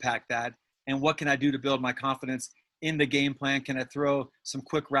I impact that? And what can I do to build my confidence in the game plan? Can I throw some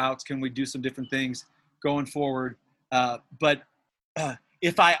quick routes? Can we do some different things going forward? But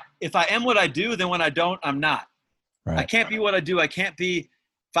if I am what I do, then when I don't, I'm not. Right. I can't be what I do. I can't be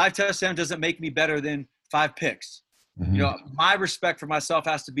 5 touchdowns doesn't make me better than 5 picks. Mm-hmm. My respect for myself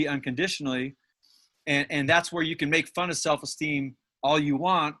has to be unconditionally. And that's where you can make fun of self-esteem all you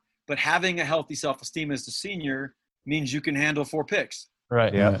want, but having a healthy self-esteem as a senior means you can handle 4 picks.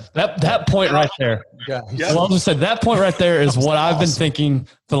 Right. Yeah. That point right there. Yeah. Well, I'll just say that point right there is what I've been thinking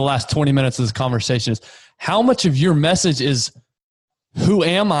for the last 20 minutes of this conversation is how much of your message is who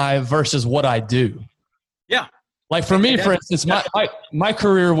am I versus what I do? Yeah. Like for me, for instance, my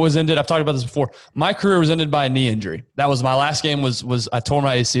career was ended. I've talked about this before. My career was ended by a knee injury. That was my last game was I tore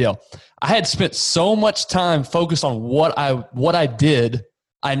my ACL. I had spent so much time focused on what I did.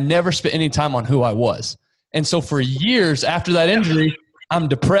 I never spent any time on who I was. And so for years after that injury, I'm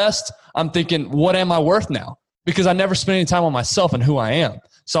depressed. I'm thinking, what am I worth now? Because I never spent any time on myself and who I am.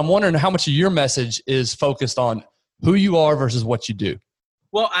 So I'm wondering how much of your message is focused on who you are versus what you do.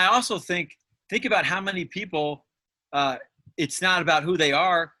 Well, I also think about how many people it's not about who they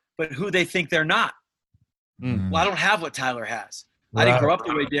are, but who they think they're not. Mm. Well, I don't have what Tyler has. Right. I didn't grow up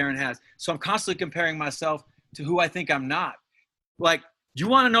the way Darren has. So I'm constantly comparing myself to who I think I'm not. Like, do you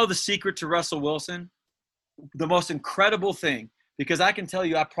want to know the secret to Russell Wilson? The most incredible thing, because I can tell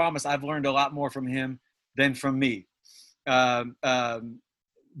you, I promise I've learned a lot more from him than from me, than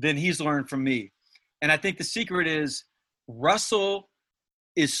he's learned from me. And I think the secret is Russell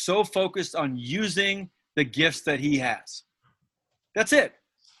is so focused on using the gifts that he has. That's it.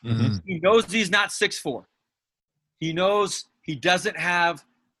 Mm-hmm. He knows he's not 6'4". He knows he doesn't have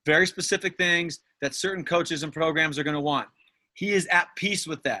very specific things that certain coaches and programs are going to want. He is at peace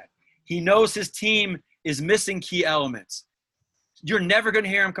with that. He knows his team is missing key elements. You're never going to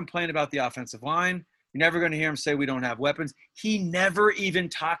hear him complain about the offensive line. You're never going to hear him say we don't have weapons. He never even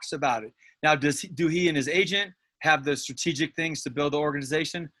talks about it. Now, do he and his agent have the strategic things to build the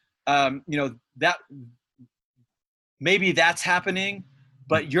organization? That maybe that's happening,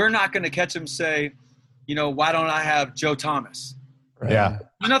 but you're not going to catch him say, why don't I have Joe Thomas? Right. Yeah.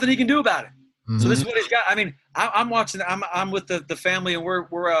 There's nothing he can do about it. Mm-hmm. So this is what he's got. I mean, I'm watching. I'm with the family, and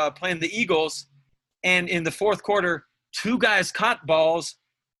we're playing the Eagles, and in the fourth quarter, 2 guys caught balls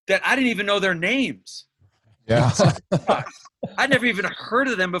that I didn't even know their names. Yeah. I'd never even heard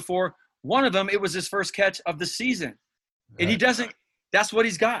of them before. One of them, it was his first catch of the season, and he doesn't. That's what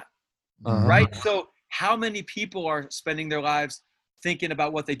he's got, right? So how many people are spending their lives thinking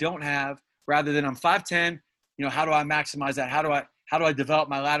about what they don't have, rather than I'm 5'10", how do I maximize that? How do I develop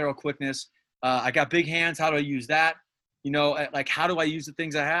my lateral quickness? I got big hands. How do I use that? Like how do I use the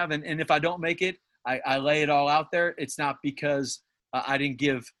things I have? And if I don't make it, I lay it all out there. It's not because I didn't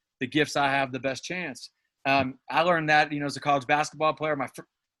give the gifts I have the best chance. I learned that, as a college basketball player. My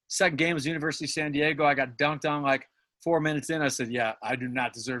second game was University of San Diego. I got dunked on like 4 minutes in. I said, yeah, I do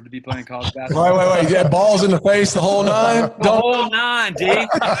not deserve to be playing college basketball. Wait. You had balls in the face the whole 9? The whole 9, D.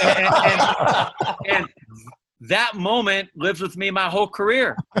 And that moment lives with me my whole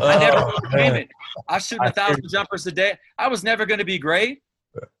career. I never overcame it. I was shooting 1,000 jumpers a day. I was never going to be great,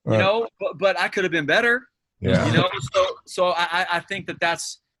 but I could have been better. Yeah. So I think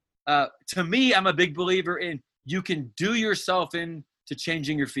that's to me, I'm a big believer in you can do yourself into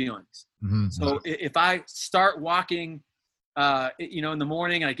changing your feelings. Mm-hmm. So if I start walking, in the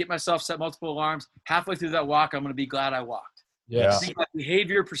morning and I get myself set multiple alarms, halfway through that walk, I'm going to be glad I walked. Yeah. I think my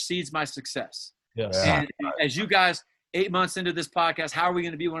behavior precedes my success. Yes. And as you guys, 8 months into this podcast, how are we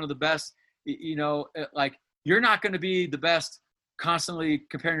going to be one of the best? Like you're not going to be the best constantly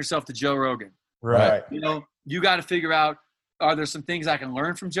comparing yourself to Joe Rogan. Right. You got to figure out, are there some things I can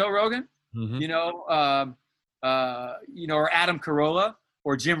learn from Joe Rogan? Mm-hmm. Or Adam Carolla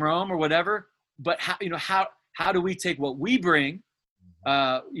or Jim Rome or whatever. But how do we take what we bring,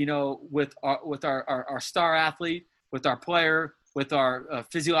 with our star athlete, with our player, with our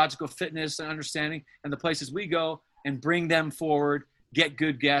physiological fitness and understanding and the places we go, and bring them forward get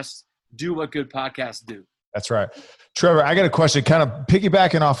good guests, do what good podcasts do. That's right. Trevor, I got a question kind of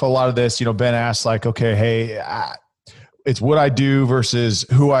piggybacking off a lot of this. Ben asked like, okay, hey, it's what I do versus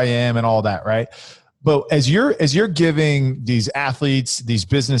who I am and all that, right? But as you're giving these athletes, these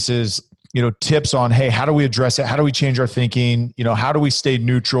businesses, tips on, hey, how do we address it? How do we change our thinking? How do we stay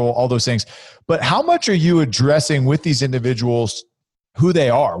neutral? All those things. But how much are you addressing with these individuals who they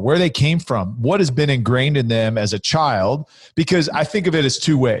are, where they came from, what has been ingrained in them as a child? Because I think of it as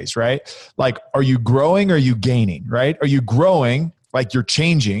two ways, right? Like, are you growing or are you gaining, right? Are you growing, like you're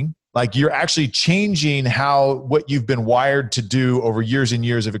changing, like you're actually changing what you've been wired to do over years and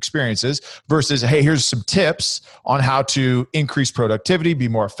years of experiences versus, hey, here's some tips on how to increase productivity, be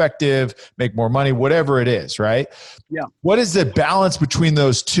more effective, make more money, whatever it is, right? Yeah. What is the balance between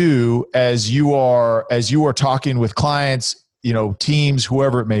those two as you are talking with clients, teams,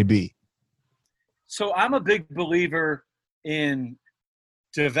 whoever it may be? So I'm a big believer in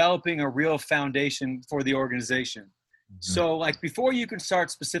developing a real foundation for the organization. So like before you can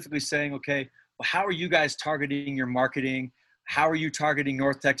start specifically saying, okay, well, how are you guys targeting your marketing? How are you targeting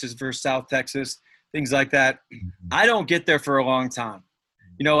North Texas versus South Texas? Things like that. I don't get there for a long time.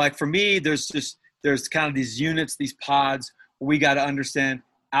 Like for me, there's kind of these units, these pods where we got to understand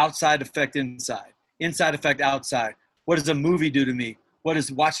outside effect, inside effect, outside. What does a movie do to me? What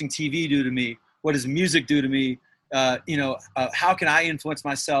does watching TV do to me? What does music do to me? How can I influence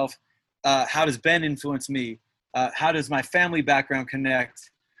myself? How does Ben influence me? How does my family background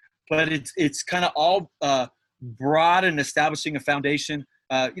connect? But it's kind of all broad and establishing a foundation.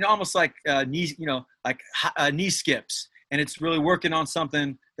 Almost like knee skips, and it's really working on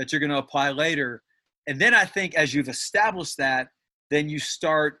something that you're going to apply later. And then I think as you've established that, then you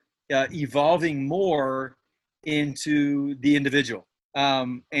start evolving more into the individual.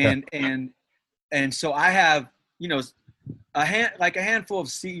 And so I have a handful of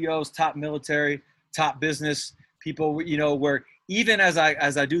CEOs, top military, top business people, where even as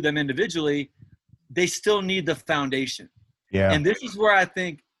I do them individually, they still need the foundation. Yeah. And this is where I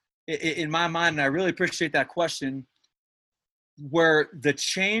think in my mind, and I really appreciate that question, where the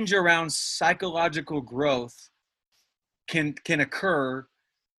change around psychological growth can occur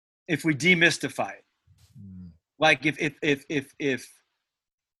if we demystify it. Like if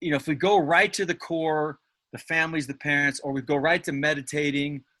we go right to the core, the families, the parents, or we go right to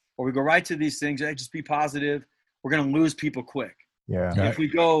meditating, or we go right to these things, hey, just be positive, we're going to lose people quick. Yeah. If we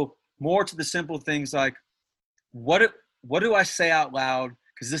go more to the simple things like, what do I say out loud?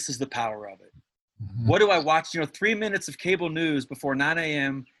 Because this is the power of it. Mm-hmm. What do I watch? 3 minutes of cable news before 9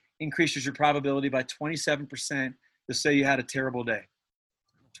 a.m. increases your probability by 27% to say you had a terrible day.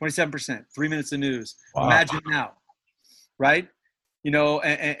 27%, 3 minutes of news. Wow. Imagine now, right?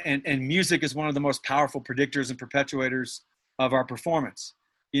 And music is one of the most powerful predictors and perpetuators of our performance.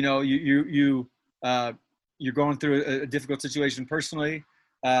 You're going through a difficult situation personally,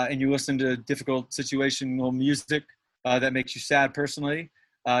 and you listen to difficult situational music that makes you sad personally.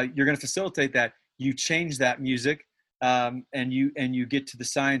 You're going to facilitate that. You change that music, and you get to the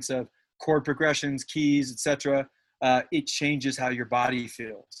science of chord progressions, keys, etc. It changes how your body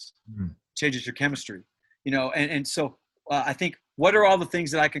feels, changes your chemistry. And so I think, what are all the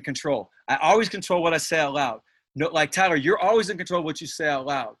things that I can control? I always control what I say out loud. Like Tyler, you're always in control of what you say out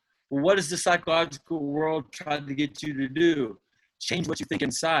loud. Well, what does the psychological world try to get you to do? Change what you think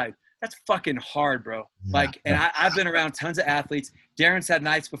inside. That's fucking hard, bro. Yeah. I've been around tons of athletes. Darren's had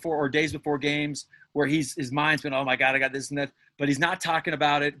nights before or days before games where his mind's been, oh my God, I got this and that, but he's not talking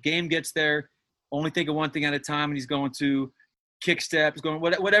about it. Game gets there, only think of one thing at a time, and he's going to kick steps, going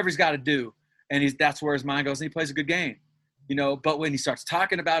whatever he's got to do, and that's where his mind goes, and he plays a good game. But when he starts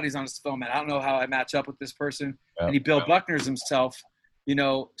talking about it, he's on his phone, man, I don't know how I match up with this person. Yep. And he Bill Buckners himself,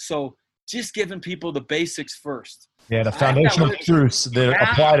 so just giving people the basics first. Yeah, the foundational truths that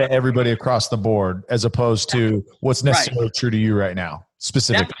apply to everybody across the board, as opposed to what's necessarily true to you right now,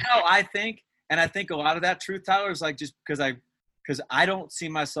 specifically. That's how I think, and I think a lot of that truth, Tyler, is like just because I don't see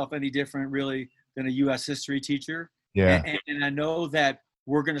myself any different really than a U.S. history teacher. Yeah, and I know that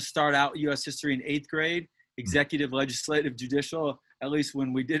we're going to start out U.S. history in 8th grade. Executive, legislative, judicial, at least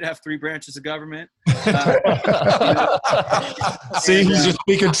when we did have 3 branches of government. See, he's just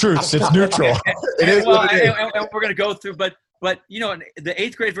speaking truths. It's neutral. And we're going to go through, but the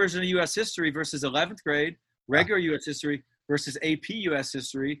 8th grade version of U.S. history versus 11th grade, regular U.S. history versus AP U.S.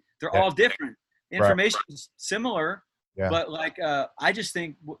 history, they're all different. Information is similar, but I just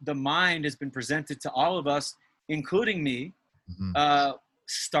think the mind has been presented to all of us, including me,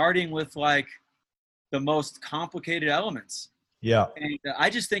 starting with the most complicated elements. Yeah. And I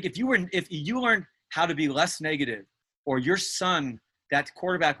just think if you learn how to be less negative, or your son that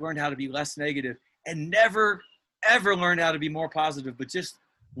quarterback learned how to be less negative and never, ever learned how to be more positive, but just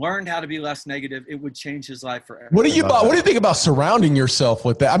learned how to be less negative, it would change his life forever. What do you think about surrounding yourself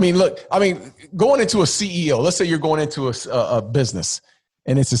with that? I mean, look, going into a CEO, let's say you're going into a business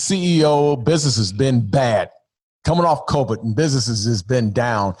and it's a CEO, business has been bad, coming off COVID and businesses has been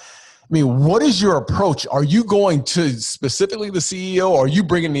down. I mean, what is your approach? Are you going to specifically the CEO, or are you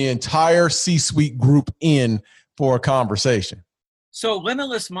bringing the entire C-suite group in for a conversation? So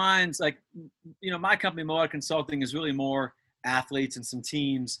Limitless Minds, like, my company, Moawad Consulting, is really more athletes and some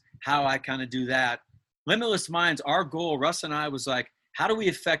teams, how I kind of do that. Limitless Minds, our goal, Russ and I, was like, how do we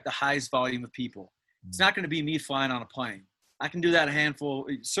affect the highest volume of people? It's not going to be me flying on a plane. I can do that a handful,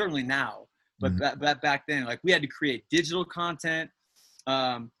 certainly now, but back then, like, we had to create digital content.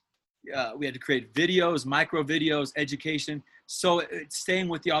 We had to create videos, micro videos, education. So it's staying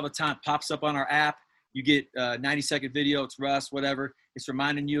with you all the time. Pops up on our app. You get a 90-second video. It's Russ, whatever. It's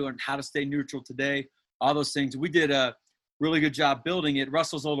reminding you on how to stay neutral today, all those things. We did a really good job building it.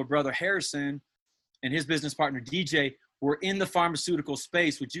 Russell's older brother, Harrison, and his business partner, DJ, were in the pharmaceutical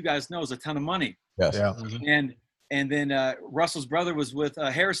space, which you guys know is a ton of money. Yes. Yeah. And then Russell's brother was with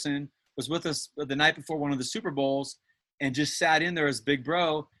Harrison, was with us the night before one of the Super Bowls, and just sat in there as big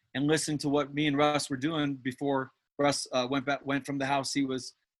bro and listened to what me and Russ were doing before Russ went from the house he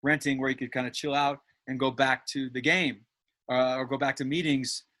was renting, where he could kind of chill out and go back to the game or go back to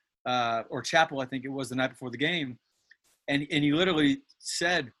meetings or chapel, I think it was, the night before the game. And he literally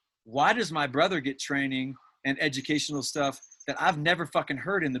said, why does my brother get training and educational stuff that I've never fucking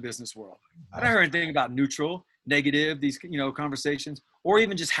heard in the business world? I never heard anything about neutral, negative, these, conversations, or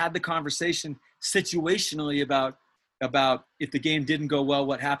even just had the conversation situationally about if the game didn't go well,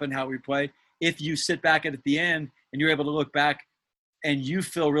 what happened, how we play. If you sit back at the end and you're able to look back and you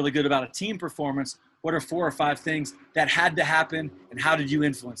feel really good about a team performance, what are 4 or 5 things that had to happen and how did you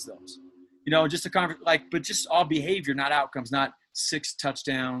influence those? Just but just all behavior, not outcomes, not 6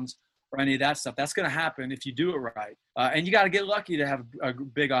 touchdowns or any of that stuff. That's going to happen if you do it right. And you got to get lucky to have a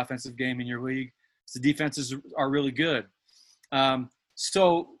big offensive game in your league. The defenses are really good.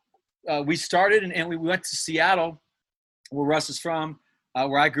 So we started and we went to Seattle, where Russ is from,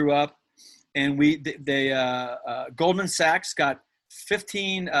 where I grew up. And Goldman Sachs got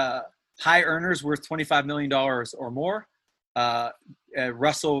 15 high earners worth $25 million or more.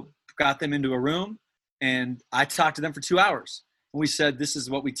 Russell got them into a room, and I talked to them for 2 hours. And we said, this is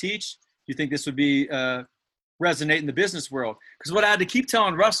what we teach. Do you think this would be resonate in the business world? Because what I had to keep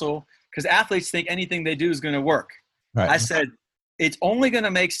telling Russell, because athletes think anything they do is going to work. Right. I said, it's only going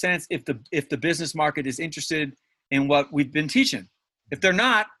to make sense if the business market is interested in what we've been teaching. If they're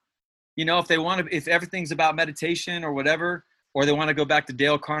not, if everything's about meditation or whatever, or they want to go back to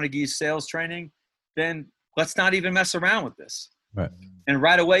Dale Carnegie's sales training, then let's not even mess around with this. Right. And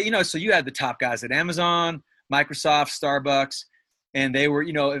right away, so you had the top guys at Amazon, Microsoft, Starbucks, and they were,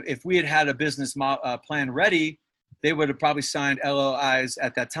 if we had had a business plan ready, they would have probably signed LOIs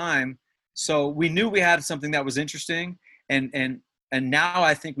at that time. So we knew we had something that was interesting, and now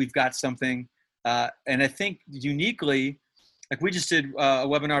I think we've got something, and I think uniquely, like we just did a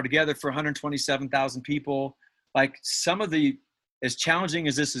webinar together for 127,000 people. Like as challenging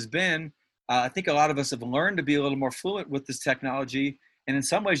as this has been, I think a lot of us have learned to be a little more fluent with this technology, and in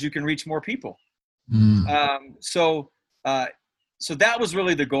some ways you can reach more people. So that was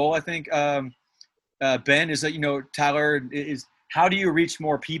really the goal. I think, Ben, is that, Tyler, is how do you reach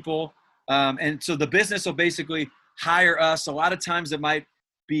more people? And so the business will basically hire us. A lot of times it might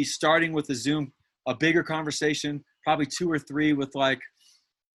be starting with a bigger conversation, probably 2 or 3 with like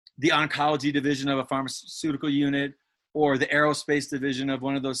the oncology division of a pharmaceutical unit or the aerospace division of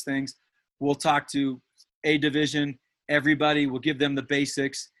one of those things. We'll talk to a division, everybody, we'll give them the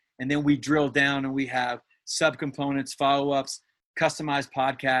basics, and then we drill down and we have subcomponents, follow-ups, customized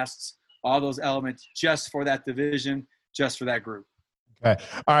podcasts, all those elements just for that division, just for that group. Okay.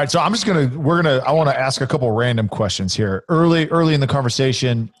 All right. So I want to ask a couple random questions here. Early in the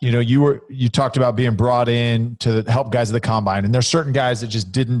conversation, you talked about being brought in to help guys at the combine, and there's certain guys that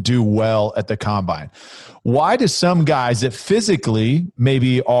just didn't do well at the combine. Why do some guys that physically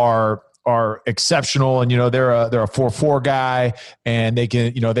maybe are exceptional and, they're a 4.4 guy and they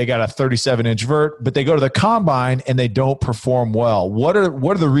can, they got a 37-inch vert, but they go to the combine and they don't perform well? What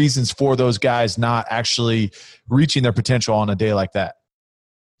are the reasons for those guys not actually reaching their potential on a day like that?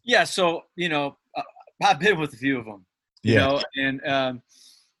 Yeah. So, I've been with a few of them, and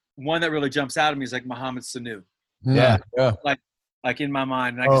one that really jumps out at me is like Mohamed Sanu. Yeah. Like in my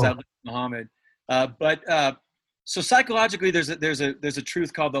mind, because I love Mohamed. So psychologically, there's a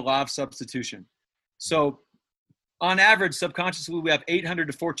truth called the law of substitution. So on average, subconsciously, we have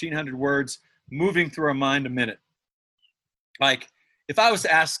 800 to 1,400 words moving through our mind a minute. Like, if I was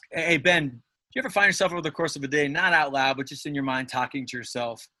to ask, hey, Ben, do you ever find yourself over the course of a day, not out loud, but just in your mind talking to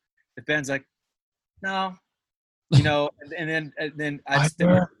yourself? If Ben's like, no, you know, and then I just think,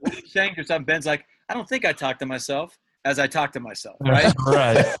 what are you saying to yourself? Ben's like, I don't think I talk to myself as I talk to myself, right?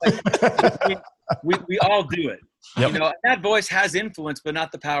 Right. Like, we all do it. Yep. You know, that voice has influence, but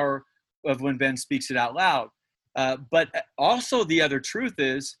not the power of when Ben speaks it out loud. But also the other truth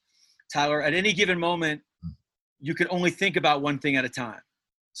is, Tyler, at any given moment, you can only think about one thing at a time.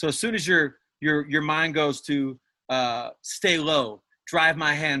 So as soon as your mind goes to stay low, drive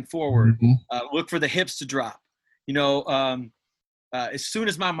my hand forward, look for the hips to drop, you know, as soon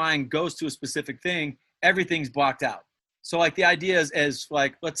as my mind goes to a specific thing, everything's blocked out. So like the idea is, as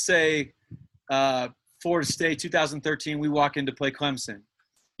like, let's say Florida State 2013, we walk in to play Clemson,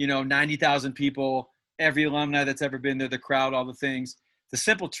 you know, 90,000 people, every alumni that's ever been there, the crowd, all the things. The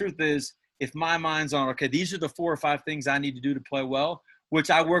simple truth is, if my mind's on, okay, these are the 4 or 5 things I need to do to play well, which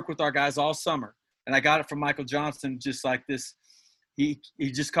I work with our guys all summer. And I got it from Michael Johnson, just like this. He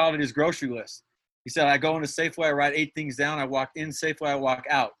just called it his grocery list. He said, I go into Safeway, I write 8 things down. I walk in Safeway, I walk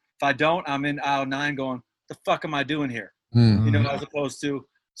out. If I don't, I'm in aisle 9 going, the fuck am I doing here? Mm-hmm. You know, as opposed to,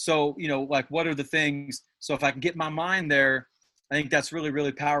 so, you know, like, what are the things? So if I can get my mind there, I think that's really,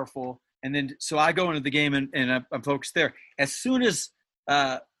 really powerful. And then, so I go into the game and I'm focused there. As soon as,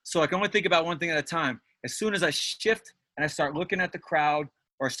 so I can only think about one thing at a time. As soon as I shift and I start looking at the crowd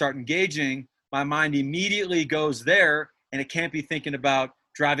or start engaging, my mind immediately goes there, and it can't be thinking about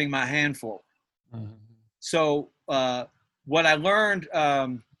driving my hand forward. Mm-hmm. So what I learned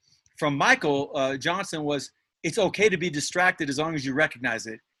from Michael Johnson was, it's okay to be distracted as long as you recognize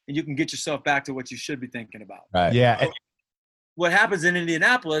it, and you can get yourself back to what you should be thinking about. Right. Yeah. So what happens in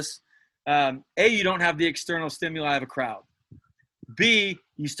Indianapolis, A, you don't have the external stimuli of a crowd. B,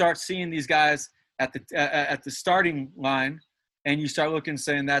 you start seeing these guys at the starting line, and you start looking,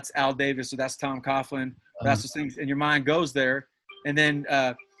 saying that's Al Davis or that's Tom Coughlin, that's the things, and your mind goes there. And then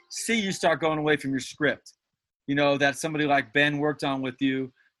C, you start going away from your script. You know, that somebody like Ben worked on with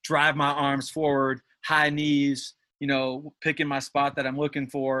you, drive my arms forward, high knees, you know, picking my spot that I'm looking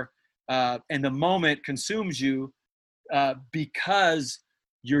for. And the moment consumes you because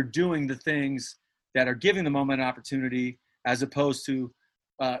you're doing the things that are giving the moment an opportunity, as opposed to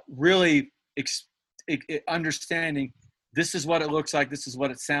really understanding, this is what it looks like, this is what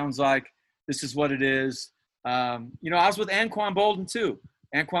it sounds like, this is what it is. You know, I was with Anquan Bolden too.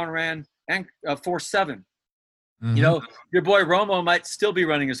 Anquan ran 4.7. Mm-hmm. You know, your boy Romo might still be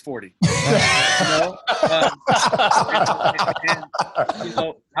running his 40. You know? And, you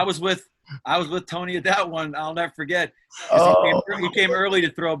know, I was with Tony at that one. I'll never forget. He came early to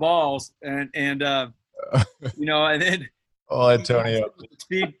throw balls, and you know, and then Antonio,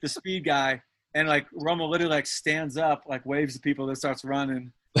 the speed guy, and like Romo literally like stands up, like waves to people, that starts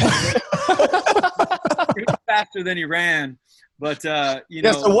running. He was faster than he ran. But you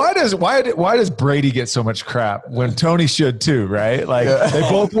know, so why does Brady get so much crap when Tony should too, right? Like they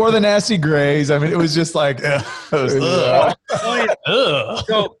both wore the nasty grays. I mean, it was just like, so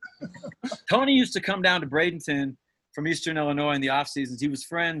Tony used to come down to Bradenton from Eastern Illinois in the off seasons. He was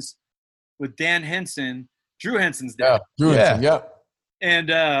friends with Dan Henson, Drew Henson's dad. Henson, yeah.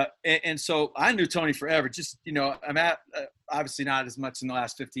 And so I knew Tony forever. Just, you know, I'm obviously not as much in the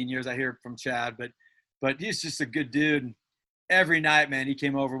last 15 years. I hear from Chad, but he's just a good dude. Every night, man, he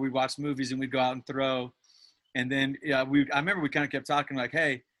came over. We'd watch movies and we'd go out and throw. And then I remember we kind of kept talking like,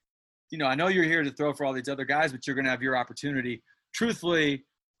 hey, you know, I know you're here to throw for all these other guys, but you're going to have your opportunity. Truthfully,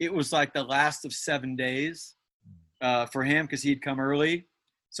 it was like the last of 7 days for him because he'd come early.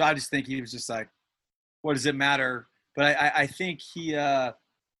 So I just think he was just like, what does it matter? But I think he had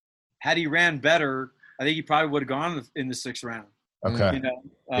he ran better, I think he probably would have gone in the 6th round. Okay. You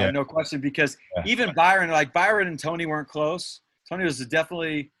know, no question, because even Byron and Tony weren't close. Tony was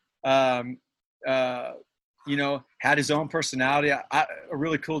definitely, you know, had his own personality, a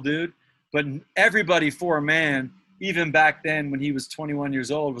really cool dude. But everybody for a man, even back then when he was 21 years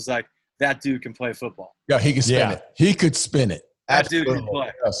old, was like, that dude can play football. Yeah, he can spin it. He could spin it. That dude can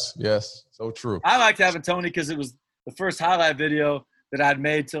play. Yes, so true. I liked having Tony because it was the first highlight video that I'd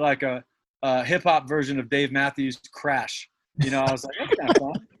made to like a hip-hop version of Dave Matthews' Crash. You know, I was like, that's not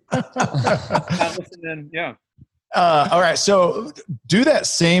fun. Listening, yeah. All right. So do that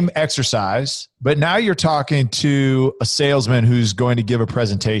same exercise, but now you're talking to a salesman who's going to give a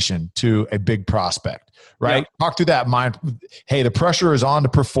presentation to a big prospect, right? Yeah. Talk through that mind. Hey, the pressure is on to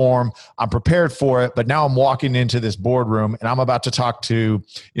perform. I'm prepared for it, but now I'm walking into this boardroom and I'm about to talk to,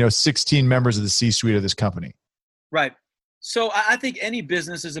 16 members of the C-suite of this company. Right. So I think any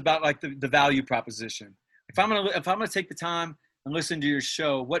business is about like the value proposition. If I'm gonna take the time and listen to your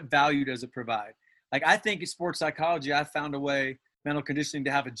show, what value does it provide? Like I think in sports psychology, I found a way, mental conditioning,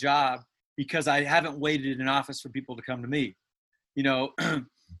 to have a job because I haven't waited in an office for people to come to me. You know,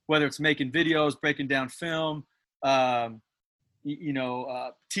 whether it's making videos, breaking down film,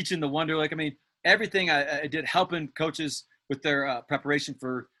 teaching the Wonder Lake. I mean, everything I did, helping coaches with their preparation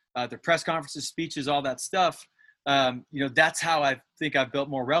for their press conferences, speeches, all that stuff. That's how I think I've built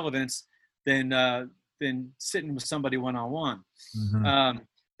more relevance than sitting with somebody one-on-one. Mm-hmm.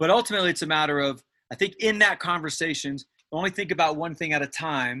 But ultimately, it's a matter of, I think in that conversations, only think about one thing at a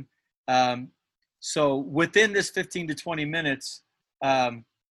time. So within this 15 to 20 minutes,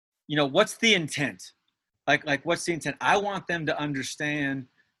 what's the intent? Like what's the intent? I want them to understand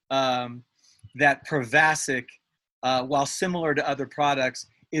that Provasic, while similar to other products,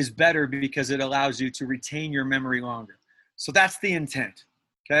 is better because it allows you to retain your memory longer. So that's the intent,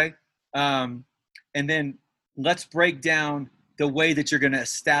 okay? And then let's break down the way that you're going to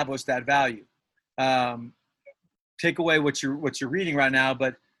establish that value. Take away what you're reading right now,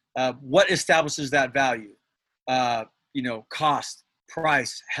 but what establishes that value? Cost,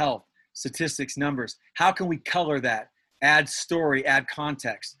 price, health, statistics, numbers. How can we color that? Add story, add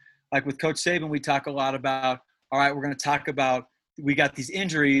context. Like with Coach Saban, we talk a lot about, all right, we're going to talk about, we got these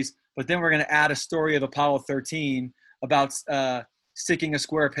injuries, but then we're going to add a story of Apollo 13 about sticking a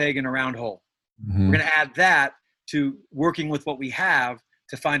square peg in a round hole. Mm-hmm. We're going to add that to working with what we have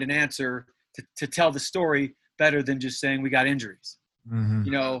to find an answer to tell the story better than just saying we got injuries.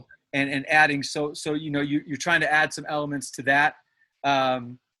 Mm-hmm. And adding, so you're trying to add some elements to that.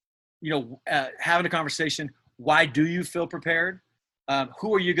 Having a conversation. Why do you feel prepared?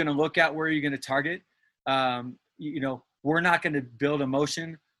 Who are you going to look at? Where are you going to target? We're not going to build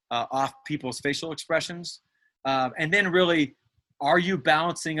emotion off people's facial expressions. And then really, are you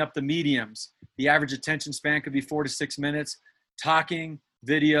balancing up the mediums? The average attention span could be 4 to 6 minutes. Talking,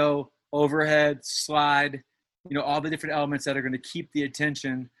 video, overhead, slide, all the different elements that are going to keep the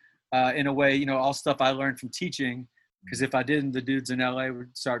attention in a way, all stuff I learned from teaching. Because if I didn't, the dudes in LA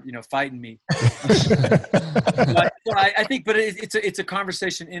would start, fighting me. But it's a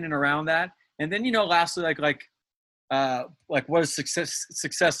conversation in and around that. And then, lastly, like what does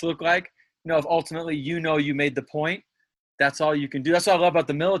success look like? If ultimately, you made the point, that's all you can do. That's what I love about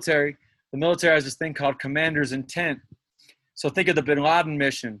the military. The military has this thing called commander's intent. So think of the Bin Laden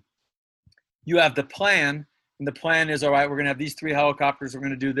mission. You have the plan, and the plan is, all right, we're going to have these 3 helicopters. We're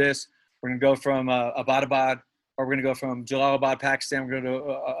going to do this. We're going to go from Abbottabad, or we're going to go from Jalalabad, Pakistan. We're going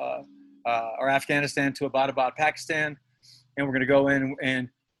to or Afghanistan to Abbottabad, Pakistan, and we're going to go in and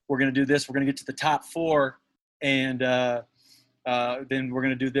we're going to do this. We're going to get to the top 4, and then we're going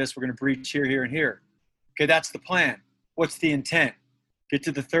to do this. We're going to breach here, here, and here. Okay, that's the plan. What's the intent? Get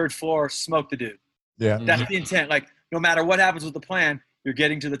to the 3rd floor, smoke the dude. Yeah, that's the intent. Like no matter what happens with the plan, you're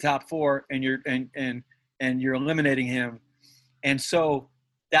getting to the top 4, and you're eliminating him. And so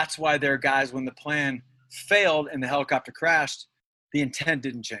that's why there are guys when the plan failed and the helicopter crashed, the intent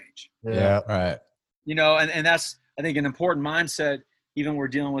didn't change. Yeah, right. And that's, I think, an important mindset even we're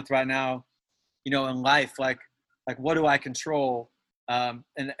dealing with right now, in life, like what do I control? And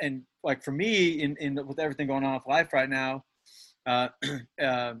like for me in with everything going on with life right now,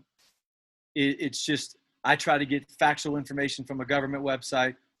 it's just, I try to get factual information from a government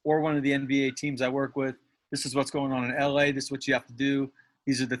website or one of the NBA teams I work with. This is what's going on in LA. This is what you have to do.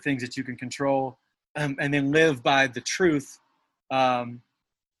 These are the things that you can control. And then live by the truth, and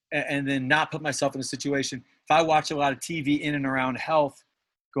then not put myself in a situation. If I watch a lot of TV in and around health,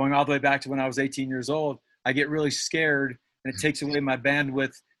 going all the way back to when I was 18 years old, I get really scared, and it takes away my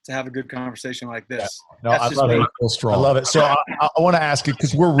bandwidth to have a good conversation like this. Yeah. No, I love it. I love it. So I want to ask you,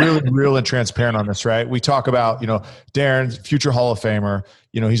 because we're really real and transparent on this, right? We talk about, Darren, future Hall of Famer,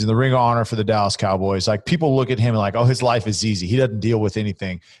 he's in the Ring of Honor for the Dallas Cowboys. Like people look at him and like, oh, his life is easy. He doesn't deal with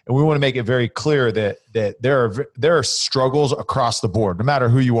anything. And we want to make it very clear that there are struggles across the board, no matter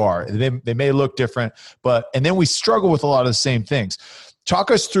who you are. They may look different, and then we struggle with a lot of the same things.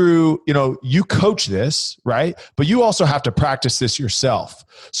 Talk us through, you coach this, right? But you also have to practice this yourself.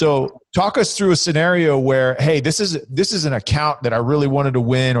 So talk us through a scenario where, hey, this is an account that I really wanted to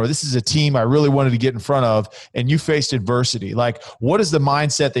win, or this is a team I really wanted to get in front of, and you faced adversity. Like, what is the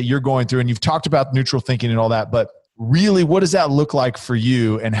mindset that you're going through? And you've talked about neutral thinking and all that, but really, what does that look like for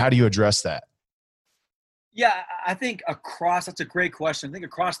you, and how do you address that? Yeah, I think that's a great question. I think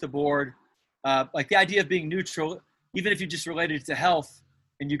across the board, like the idea of being neutral, even if you just related it to health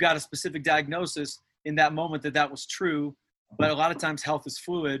and you got a specific diagnosis in that moment that was true, but a lot of times health is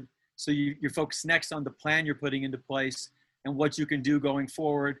fluid. So you're focused next on the plan you're putting into place and what you can do going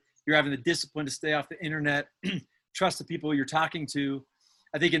forward. You're having the discipline to stay off the internet, trust the people you're talking to.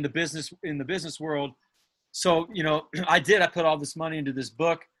 I think in the business world. So, I put all this money into this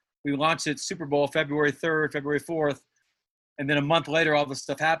book. We launched it Super Bowl, February 3rd, February 4th. And then a month later, all this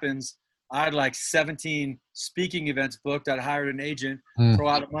stuff happens. I had like 17 speaking events booked. I'd hired an agent for a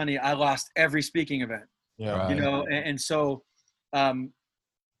lot of money. I lost every speaking event, and so,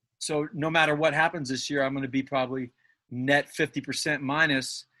 so no matter what happens this year, I'm going to be probably net 50%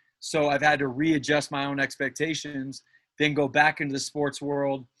 minus. So I've had to readjust my own expectations, then go back into the sports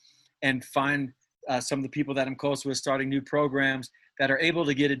world and find some of the people that I'm close with, starting new programs that are able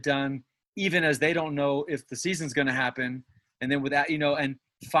to get it done, even as they don't know if the season's going to happen. And then with that, and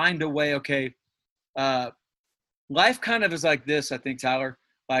find a way. Okay. Life kind of is like this, I think, Tyler,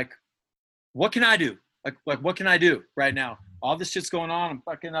 like, what can I do? Like, what can I do right now? All this shit's going on. I'm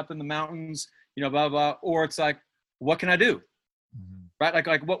fucking up in the mountains, blah, blah. Or it's like, what can I do? Right?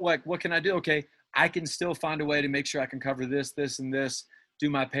 Like what can I do? Okay. I can still find a way to make sure I can cover this, and this,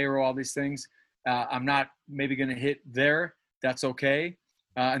 do my payroll, all these things. I'm not maybe going to hit there. That's okay.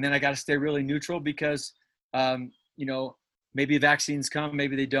 And then I got to stay really neutral because, maybe vaccines come,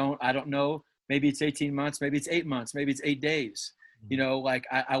 maybe they don't. I don't know. Maybe it's 18 months, maybe it's 8 months, maybe it's 8 days.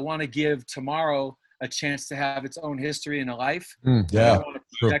 I want to give tomorrow a chance to have its own history and a life. I don't want to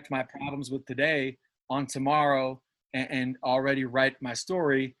project my problems with today on tomorrow and already write my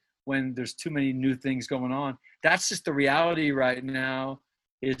story when there's too many new things going on. That's just the reality right now,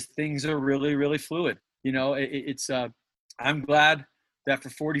 is things are really, really fluid. I'm glad that for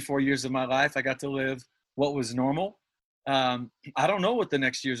 44 years of my life, I got to live what was normal. I don't know what the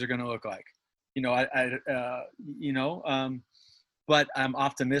next years are going to look like, but I'm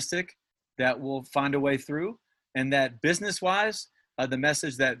optimistic that we'll find a way through, and that business wise, the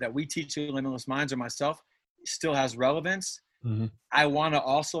message that we teach at Limitless Minds or myself still has relevance. I want to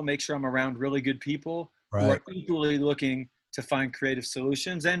also make sure I'm around really good people who are equally looking to find creative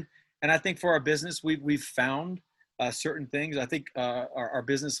solutions. And I think for our business, we've found certain things. I think our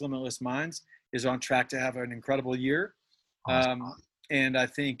business, Limitless Minds, is on track to have an incredible year. Awesome. And I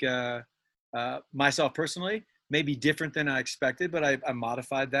think myself personally may be different than I expected, but I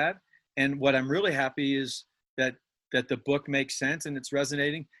modified that. And what I'm really happy is that the book makes sense and it's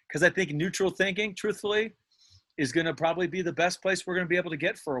resonating, because I think neutral thinking, truthfully, is going to probably be the best place we're going to be able to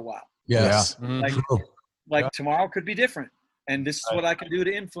get for a while. Yes. Like tomorrow could be different. And this is what I can do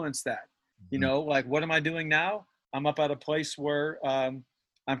to influence that. Like, what am I doing now? I'm up at a place where I'm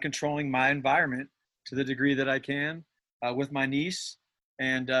controlling my environment to the degree that I can with my niece,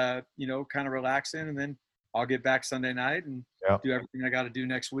 and, kind of relaxing. And then I'll get back Sunday night and do everything I got to do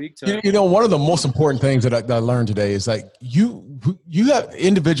next week. One of the most important things that I learned today is like you have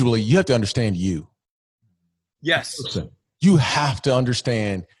individually, you have to understand you. Yes. You have to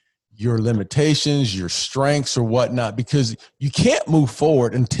understand your limitations, your strengths or whatnot, because you can't move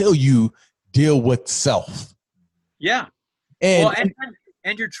forward until you deal with self. Yeah. And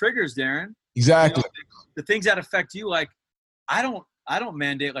your triggers, Darren. Exactly. The things that affect you. Like, I don't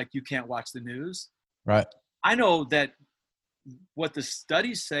mandate like you can't watch the news. Right. I know that what the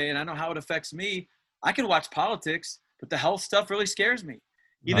studies say, and I know how it affects me. I can watch politics, but the health stuff really scares me.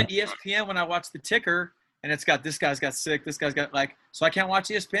 Even ESPN, when I watch the ticker and it's got, this guy's got sick, this guy's got so I can't watch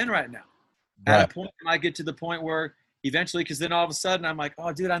ESPN right now. At a point, I might get to the point where eventually, because then all of a sudden I'm like,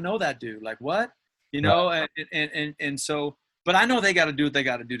 oh, dude, I know that dude. Like, what? And so, but I know they got to do what they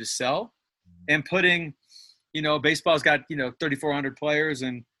got to do to sell. And putting, baseball's got, 3,400 players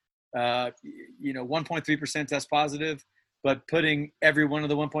and, 1.3% test positive, but putting every one of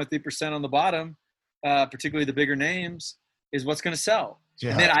the 1.3% on the bottom, particularly the bigger names, is what's going to sell.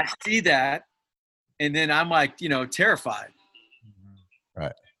 Yeah. And then I see that, and then I'm like, terrified.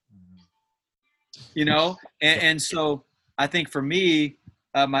 Right. And so I think for me,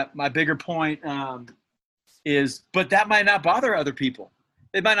 my bigger point is, but that might not bother other people.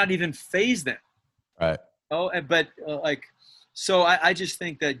 It might not even faze them. Right. So I just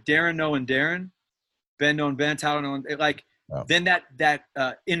think that Darren knowing Darren, Ben knowing Ben, Tyler knowing, then that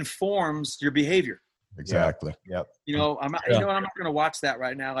informs your behavior. Exactly. Yep. I'm not going to watch that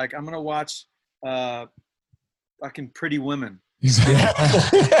right now. Like, I'm going to watch fucking Pretty Women.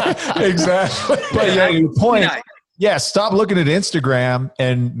 Exactly. But your point. Yeah. Stop looking at Instagram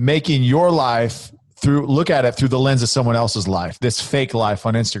and making your life look at it through the lens of someone else's life, this fake life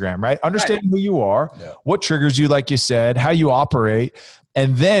on Instagram, right? Understanding who you are, what triggers you, like you said, how you operate.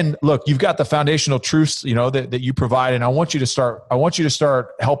 And then look, you've got the foundational truths, that you provide. And I want you to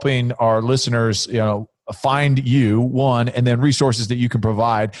start helping our listeners, find you, one, and then resources that you can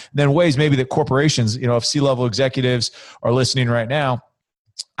provide, then ways maybe that corporations, if C-level executives are listening right now,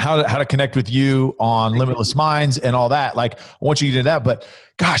 how to connect with you on Limitless Minds and all that. Like, I want you to get into that, but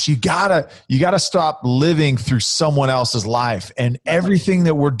gosh, you gotta stop living through someone else's life. And everything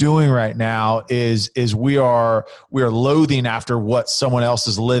that we're doing right now is we are loathing after what someone else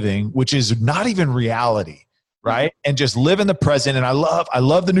is living, which is not even reality. Right. And just live in the present. And I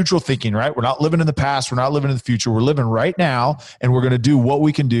love the neutral thinking, right? We're not living in the past. We're not living in the future. We're living right now, and we're going to do what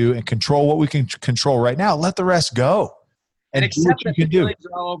we can do and control what we can control right now. Let the rest go. And accept that feelings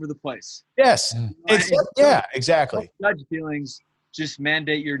are all over the place. Yes. Exactly. Don't judge feelings, just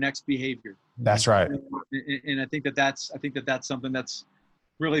mandate your next behavior. That's right. And I think that's something that's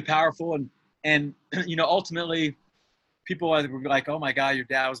really powerful. And ultimately, people were like, "Oh my God, your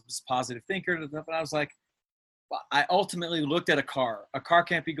dad was this positive thinker," and I was like, I ultimately looked at a car. A car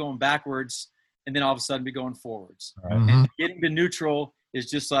can't be going backwards and then all of a sudden be going forwards. Mm-hmm. And getting to neutral is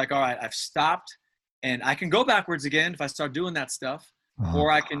just like, all right, I've stopped. And I can go backwards again if I start doing that stuff, or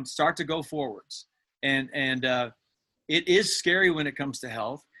I can start to go forwards. And it is scary when it comes to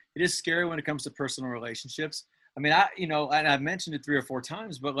health. It is scary when it comes to personal relationships. I mean, and I've mentioned it 3 or 4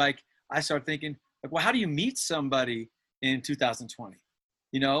 times, but like I start thinking, like, well, how do you meet somebody in 2020?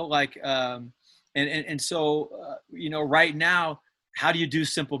 So right now, how do you do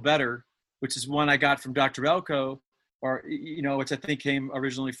simple better, which is one I got from Dr. Elko, or which I think came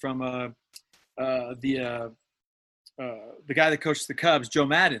originally from the guy that coached the Cubs, Joe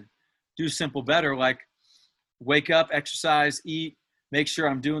Madden. Do simple better, like wake up, exercise, eat, make sure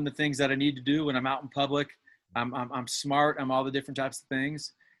I'm doing the things that I need to do when I'm out in public. I'm smart. I'm all the different types of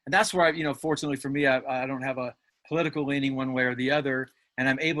things. And that's where fortunately for me, I don't have a political leaning one way or the other. And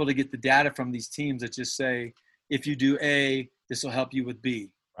I'm able to get the data from these teams that just say, if you do A, this will help you with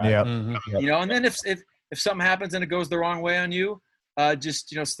B. Right? Yeah. Mm-hmm. And then if something happens and it goes the wrong way on you, just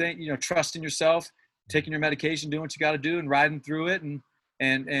stay, trust in yourself, taking your medication, doing what you got to do, and riding through it, and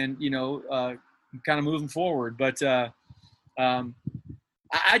kind of moving forward. But I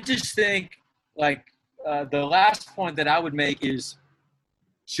just think the last point that I would make is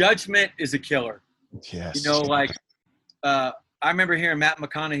judgment is a killer. Yes. I remember hearing Matt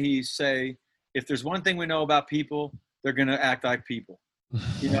McConaughey say, if there's one thing we know about people, they're going to act like people.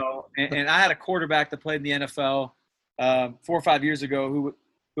 And I had a quarterback that played in the NFL 4 or 5 years ago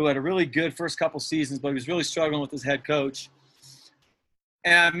who had a really good first couple seasons, but he was really struggling with his head coach.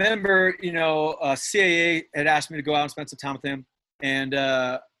 And I remember, CAA had asked me to go out and spend some time with him. And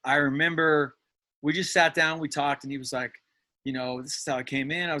I remember we just sat down, we talked, and he was like, this is how I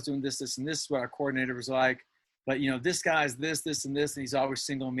came in. I was doing this, and this is what our coordinator was like. But, this guy's this, and this, and he's always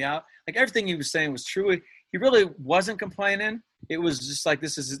singling me out. Like, everything he was saying was true. He really wasn't complaining. It was just like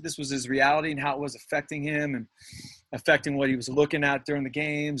this was his reality and how it was affecting him and affecting what he was looking at during the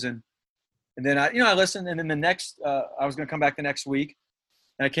games. And then I listened. And then the next, I was going to come back the next week.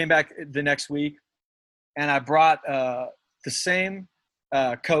 And I came back the next week, and I brought the same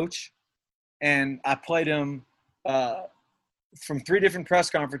coach, and I played him from 3 different press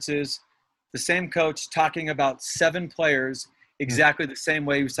conferences. The same coach talking about 7 players exactly the same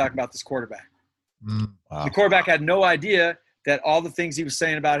way he was talking about this quarterback. Wow. The quarterback had no idea that all the things he was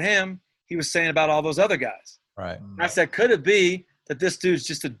saying about him, he was saying about all those other guys. Right. And I said, could it be that this dude's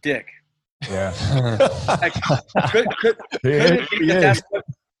just a dick? Yeah. Could it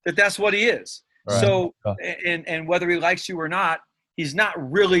be that's what he is? Right. So, and whether he likes you or not, he's not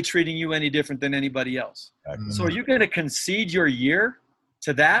really treating you any different than anybody else. So are you going to concede your year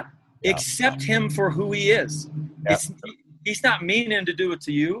to that? Yeah. Accept him for who he is. Yeah. He's not meaning to do it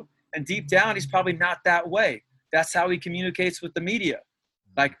to you. And deep down, he's probably not that way. That's how he communicates with the media.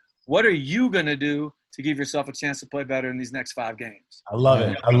 Like, what are you going to do to give yourself a chance to play better in these next 5 games? I love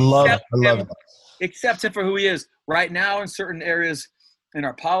it. I love it. Accept him for who he is. Right now, in certain areas in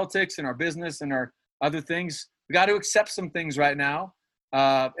our politics, in our business, and our other things, we got to accept some things right now.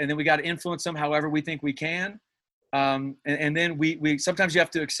 And then we got to influence them however we think we can. And then we sometimes you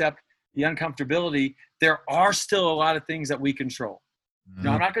have to accept the uncomfortability. There are still a lot of things that we control. Mm-hmm.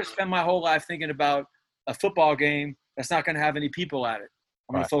 I'm not going to spend my whole life thinking about a football game that's not going to have any people at it.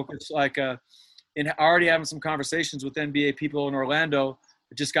 I'm going to focus in already having some conversations with NBA people in Orlando.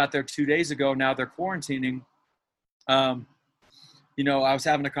 I just got there 2 days ago. Now they're quarantining. I was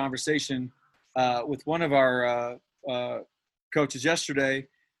having a conversation with one of our coaches yesterday,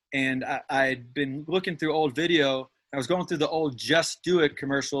 and I had been looking through old video. I was going through the old Just Do It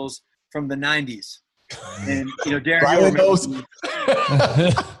commercials from the 90s. And, Darren,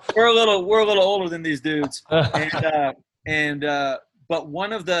 we're a little older than these dudes. But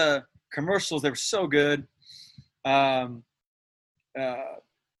one of the commercials. They were so good.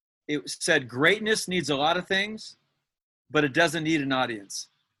 It said greatness needs a lot of things, but it doesn't need an audience.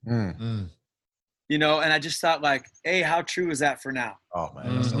 Mm. You know, and I just thought like, A, how true is that for now? Oh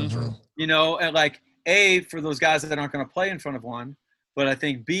man, that's so true. You know, and like A, for those guys that aren't going to play in front of one, but I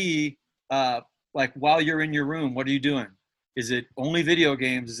think B, like while you're in your room, what are you doing? Is it only video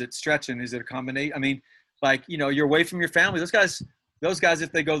games? Is it stretching? Is it a combination? I mean, like, you know, you're away from your family. Those guys,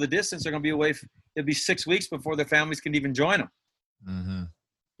 if they go the distance, are going to be away. It'll be 6 weeks before their families can even join them. Mm-hmm.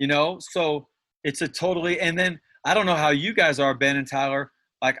 You know, so it's a totally, and then I don't know how you guys are, Ben and Tyler.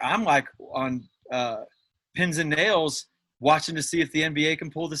 Like I'm like on pins and nails watching to see if the NBA can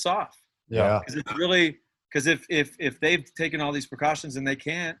pull this off. Yeah. Because it's really, because if they've taken all these precautions and they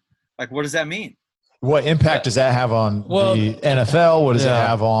can't, like, what does that mean? What impact does that have on the NFL? What does it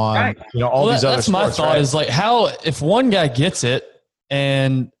have on all these other sports? That's my thought is like how if one guy gets it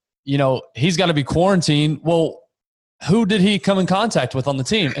and he's got to be quarantined. Well, who did he come in contact with on the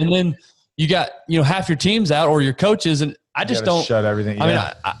team? And then you got half your team's out or your coaches, and I just don't shut everything.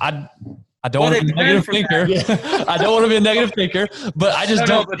 Yeah. I mean, I don't want to be a negative thinker. I don't want to be a negative thinker, but I just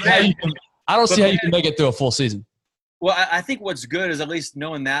don't. I don't see how you can make it through a full season. Well, I think what's good is at least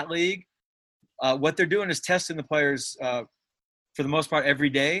knowing that league. What they're doing is testing the players for the most part every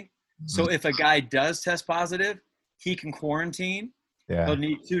day. So if a guy does test positive, he can quarantine. Yeah. He'll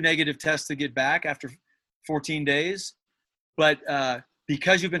need 2 negative tests to get back after 14 days. But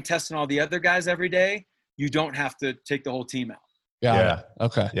because you've been testing all the other guys every day, you don't have to take the whole team out. Yeah.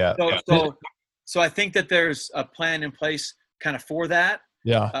 Okay. Yeah. So I think that there's a plan in place kind of for that.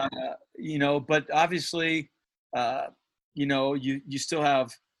 Yeah. But obviously, you still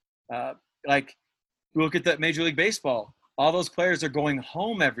have like look at that Major League Baseball. All those players are going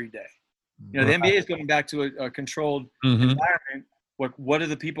home every day. The NBA is going back to a controlled environment. What are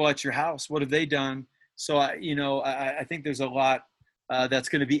the people at your house? What have they done? So I think there's a lot that's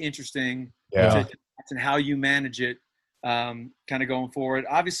going to be interesting and how you manage it kind of going forward.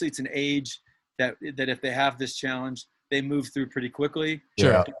 Obviously, it's an age that if they have this challenge, they move through pretty quickly.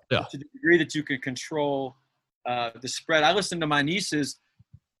 Sure. To the degree that you can control the spread. I listened to my niece's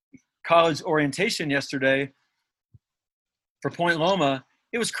college orientation yesterday for Point Loma.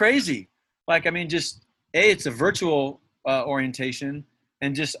 It was crazy. Like, I mean, just it's a virtual orientation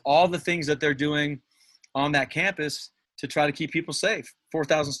and just all the things that they're doing on that campus to try to keep people safe.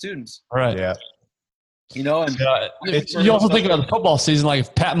 4,000 students. Right. Yeah. And you also think about the football season, like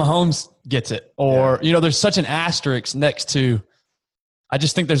if Pat Mahomes gets it, or there's such an asterisk next to. I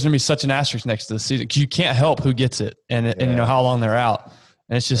just think there's going to be such an asterisk next to the season because you can't help who gets it and how long they're out.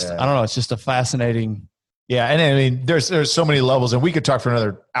 And it's just I don't know. It's just a fascinating. Yeah, and I mean, there's so many levels, and we could talk for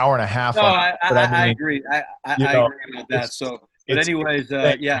another hour and a half. No, I agree. I agree about that. So, but anyways,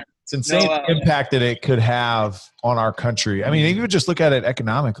 it's insane the impact that it could have on our country. I mean, you would just look at it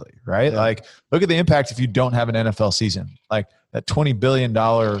economically, right? Yeah. Like, look at the impact if you don't have an NFL season. Like that $20 billion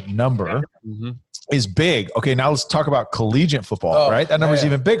number is big. Okay, now let's talk about collegiate football, right? That number is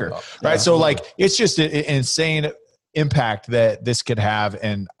even bigger, right? So, like, it's just an insane impact that this could have.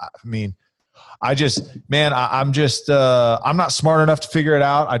 And I mean, I'm not smart enough to figure it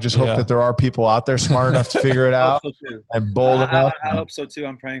out. I just hope that there are people out there smart enough to figure it out and bold enough. I hope so too.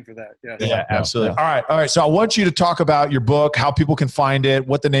 I'm praying for that. Yeah, absolutely. Yeah. All right. So I want you to talk about your book, how people can find it,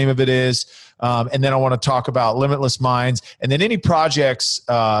 what the name of it is. And then I want to talk about Limitless Minds and then any projects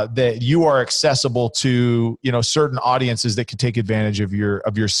that you are accessible to, certain audiences that can take advantage of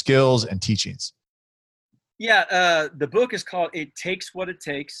your skills and teachings. Yeah. The book is called It Takes What It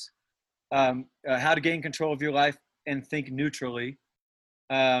Takes. How to gain control of your life and think neutrally.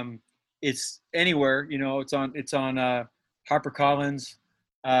 It's anywhere, it's on HarperCollins.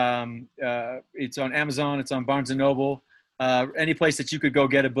 It's on Amazon. It's on Barnes & Noble. Any place that you could go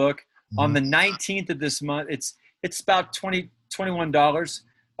get a book. On the 19th of this month, it's about $21.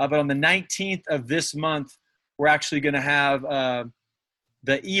 But on the 19th of this month, we're actually going to have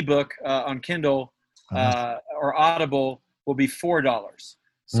the ebook on Kindle or Audible will be $4.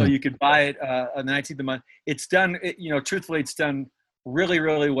 So you could buy it on the 19th of the month. It's done, truthfully, it's done really,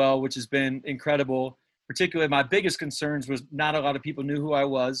 really well, which has been incredible. Particularly, my biggest concerns was not a lot of people knew who I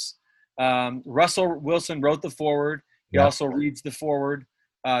was. Russell Wilson wrote the foreword. He also reads the foreword,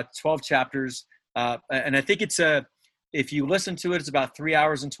 12 chapters. And I think if you listen to it, it's about 3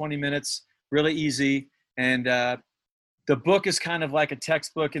 hours and 20 minutes, really easy. And the book is kind of like a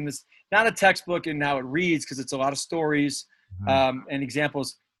textbook not a textbook in how it reads because it's a lot of stories and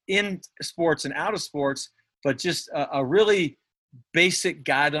examples in sports and out of sports, but just a really basic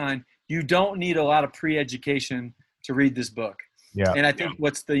guideline. You don't need a lot of pre-education to read this book. Yeah. And I think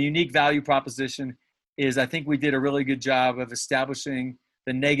what's the unique value proposition is I think we did a really good job of establishing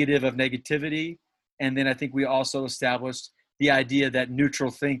the negative of negativity. And then I think we also established the idea that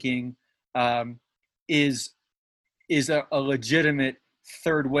neutral thinking is a legitimate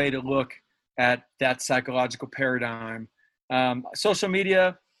third way to look at that psychological paradigm. Social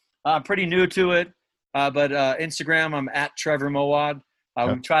media, I'm pretty new to it, but Instagram, I'm at Trevor Moawad.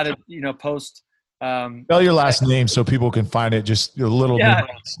 We try to, post. Spell your last name so people can find it. Just a little. Yeah,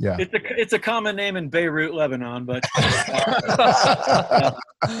 nuance. Yeah. It's a common name in Beirut, Lebanon, but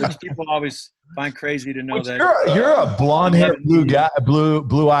which people always find crazy to know that you're a blonde-haired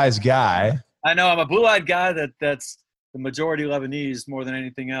blue eyes guy. I know I'm a blue-eyed guy that's the majority Lebanese more than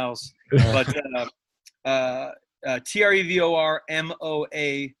anything else. But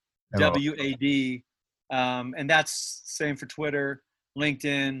TREVORMOAWAD, and that's same for Twitter,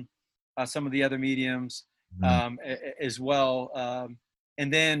 LinkedIn, some of the other mediums as well.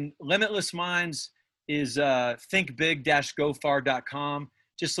 And then Limitless Minds is thinkbig-gofar.com.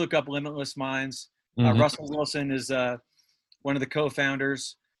 Just look up Limitless Minds. Russell Wilson is one of the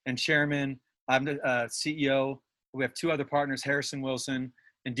co-founders and chairman. I'm the CEO. We have two other partners, Harrison Wilson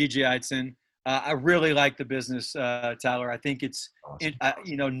and DJ Eitzen. I really like the business, Tyler. I think it's,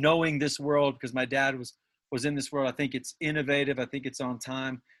 knowing this world, because my dad was in this world, I think it's innovative. I think it's on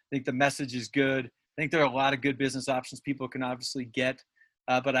time. I think the message is good. I think there are a lot of good business options people can obviously get,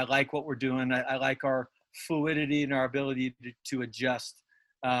 but I like what we're doing. I like our fluidity and our ability to adjust.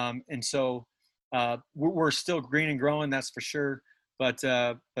 And so we're still green and growing, that's for sure. But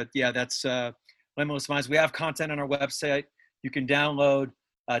yeah, that's Limitless Minds. We have content on our website. You can download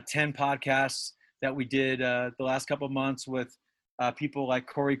 10 podcasts that we did the last couple of months with people like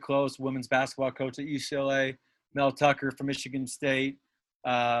Corey Close, women's basketball coach at UCLA, Mel Tucker from Michigan State,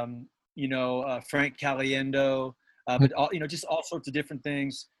 Frank Caliendo, but just all sorts of different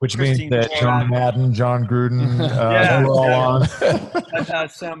things. Which Christine means that Moore, John Madden, John Gruden, they're all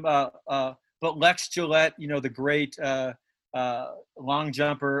on. But Lex Gillette, the great long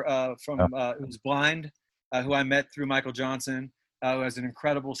jumper who's blind, who I met through Michael Johnson, who has an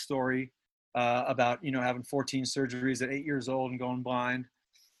incredible story about having 14 surgeries at 8 years old and going blind,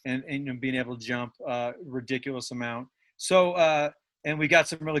 and being able to jump a ridiculous amount. So and we got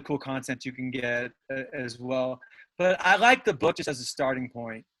some really cool content you can get as well. But I like the book just as a starting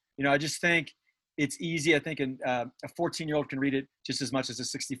point. I just think it's easy. I think a 14-year-old can read it just as much as a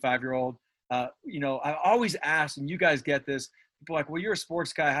 65-year-old. I always ask, and you guys get this, people are like, well, you're a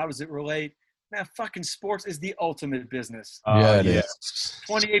sports guy. How does it relate? Man, fucking sports is the ultimate business. Yeah, it is.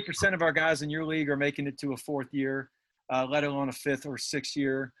 28% of our guys in your league are making it to a fourth year, let alone a fifth or sixth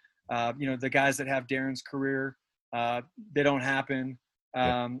year. The guys that have Darren's career, they don't happen.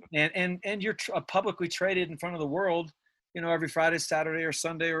 And you're publicly traded in front of the world, every Friday, Saturday, or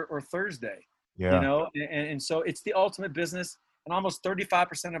Sunday, or Thursday. Yeah. And so it's the ultimate business. And almost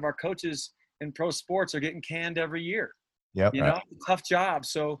 35% of our coaches in pro sports are getting canned every year. Yep. It's a tough job.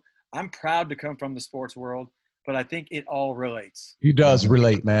 So I'm proud to come from the sports world, but I think it all relates. It does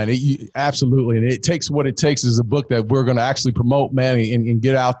relate, man. Absolutely. And it takes what it takes is a book that we're going to actually promote, man, and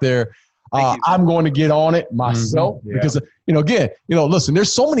get out there. I'm going to get on it myself because, listen,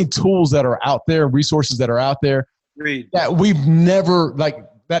 there's so many tools that are out there, resources that are out there that we've never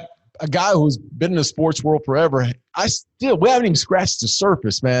a guy who's been in the sports world forever. We haven't even scratched the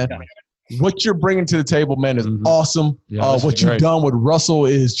surface, man. Yeah. What you're bringing to the table, man, is awesome. Yeah, what you've done with Russell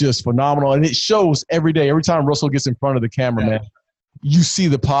is just phenomenal. And it shows every day. Every time Russell gets in front of the camera, man, you see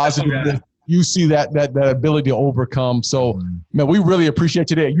the positive. You see that ability to overcome. So, man, we really appreciate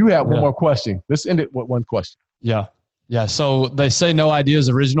you there. You have one more question. Let's end it with one question. Yeah. Yeah. So they say no idea is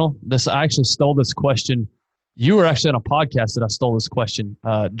original. I actually stole this question. You were actually on a podcast that I stole this question.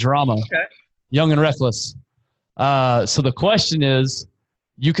 Drama. Okay. Young and Reckless. So the question is,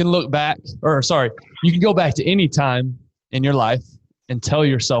 you can you can go back to any time in your life and tell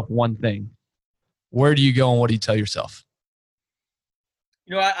yourself one thing. Where do you go and what do you tell yourself?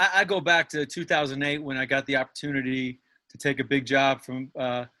 I go back to 2008 when I got the opportunity to take a big job from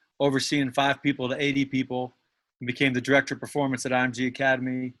overseeing 5 people to 80 people and became the director of performance at IMG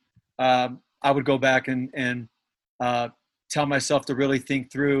Academy. I would go back and tell myself to really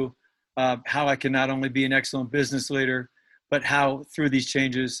think through how I can not only be an excellent business leader, but how through these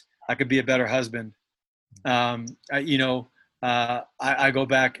changes I could be a better husband. I go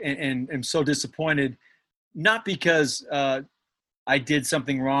back and am so disappointed, not because I did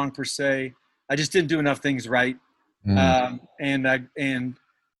something wrong per se. I just didn't do enough things right. It's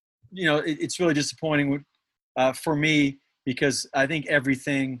really disappointing for me because I think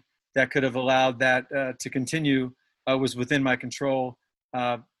everything that could have allowed that to continue was within my control,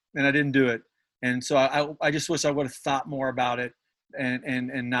 and I didn't do it. And so I just wish I would have thought more about it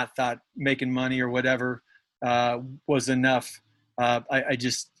and not thought making money or whatever was enough. I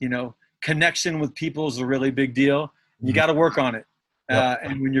just, connection with people is a really big deal. You got to work on it.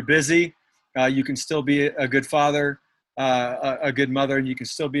 And when you're busy, you can still be a good father, a good mother, and you can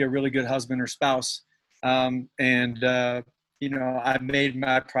still be a really good husband or spouse. I made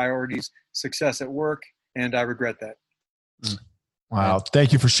my priorities success at work, and I regret that. Wow.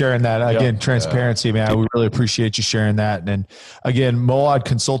 Thank you for sharing that. Again, transparency, man. We really appreciate you sharing that. And again, Moawad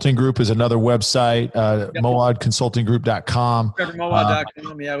Consulting Group is another website, moawadconsultinggroup.com.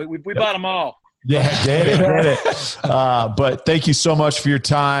 TrevorMoawad.com. Yeah, we bought them all. Yeah, get it. But thank you so much for your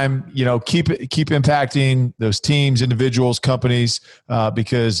time. Keep impacting those teams, individuals, companies,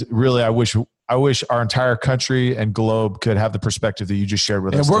 because really I wish our entire country and globe could have the perspective that you just shared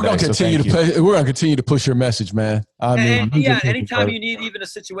with us. And we're going to continue to push your message, man. Anytime you need even a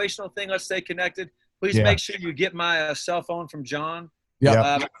situational thing, let's stay connected. Please make sure you get my cell phone from John.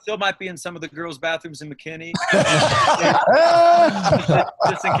 Yeah. Still might be in some of the girls' bathrooms in McKinney.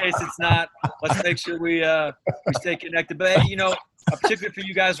 Just in case it's not, let's make sure we stay connected. But particularly for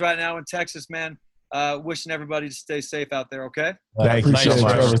you guys right now in Texas, man, wishing everybody to stay safe out there. Okay. Thank you so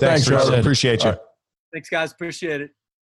much. Thanks, Trevor. Appreciate you. Thanks, guys. Appreciate it.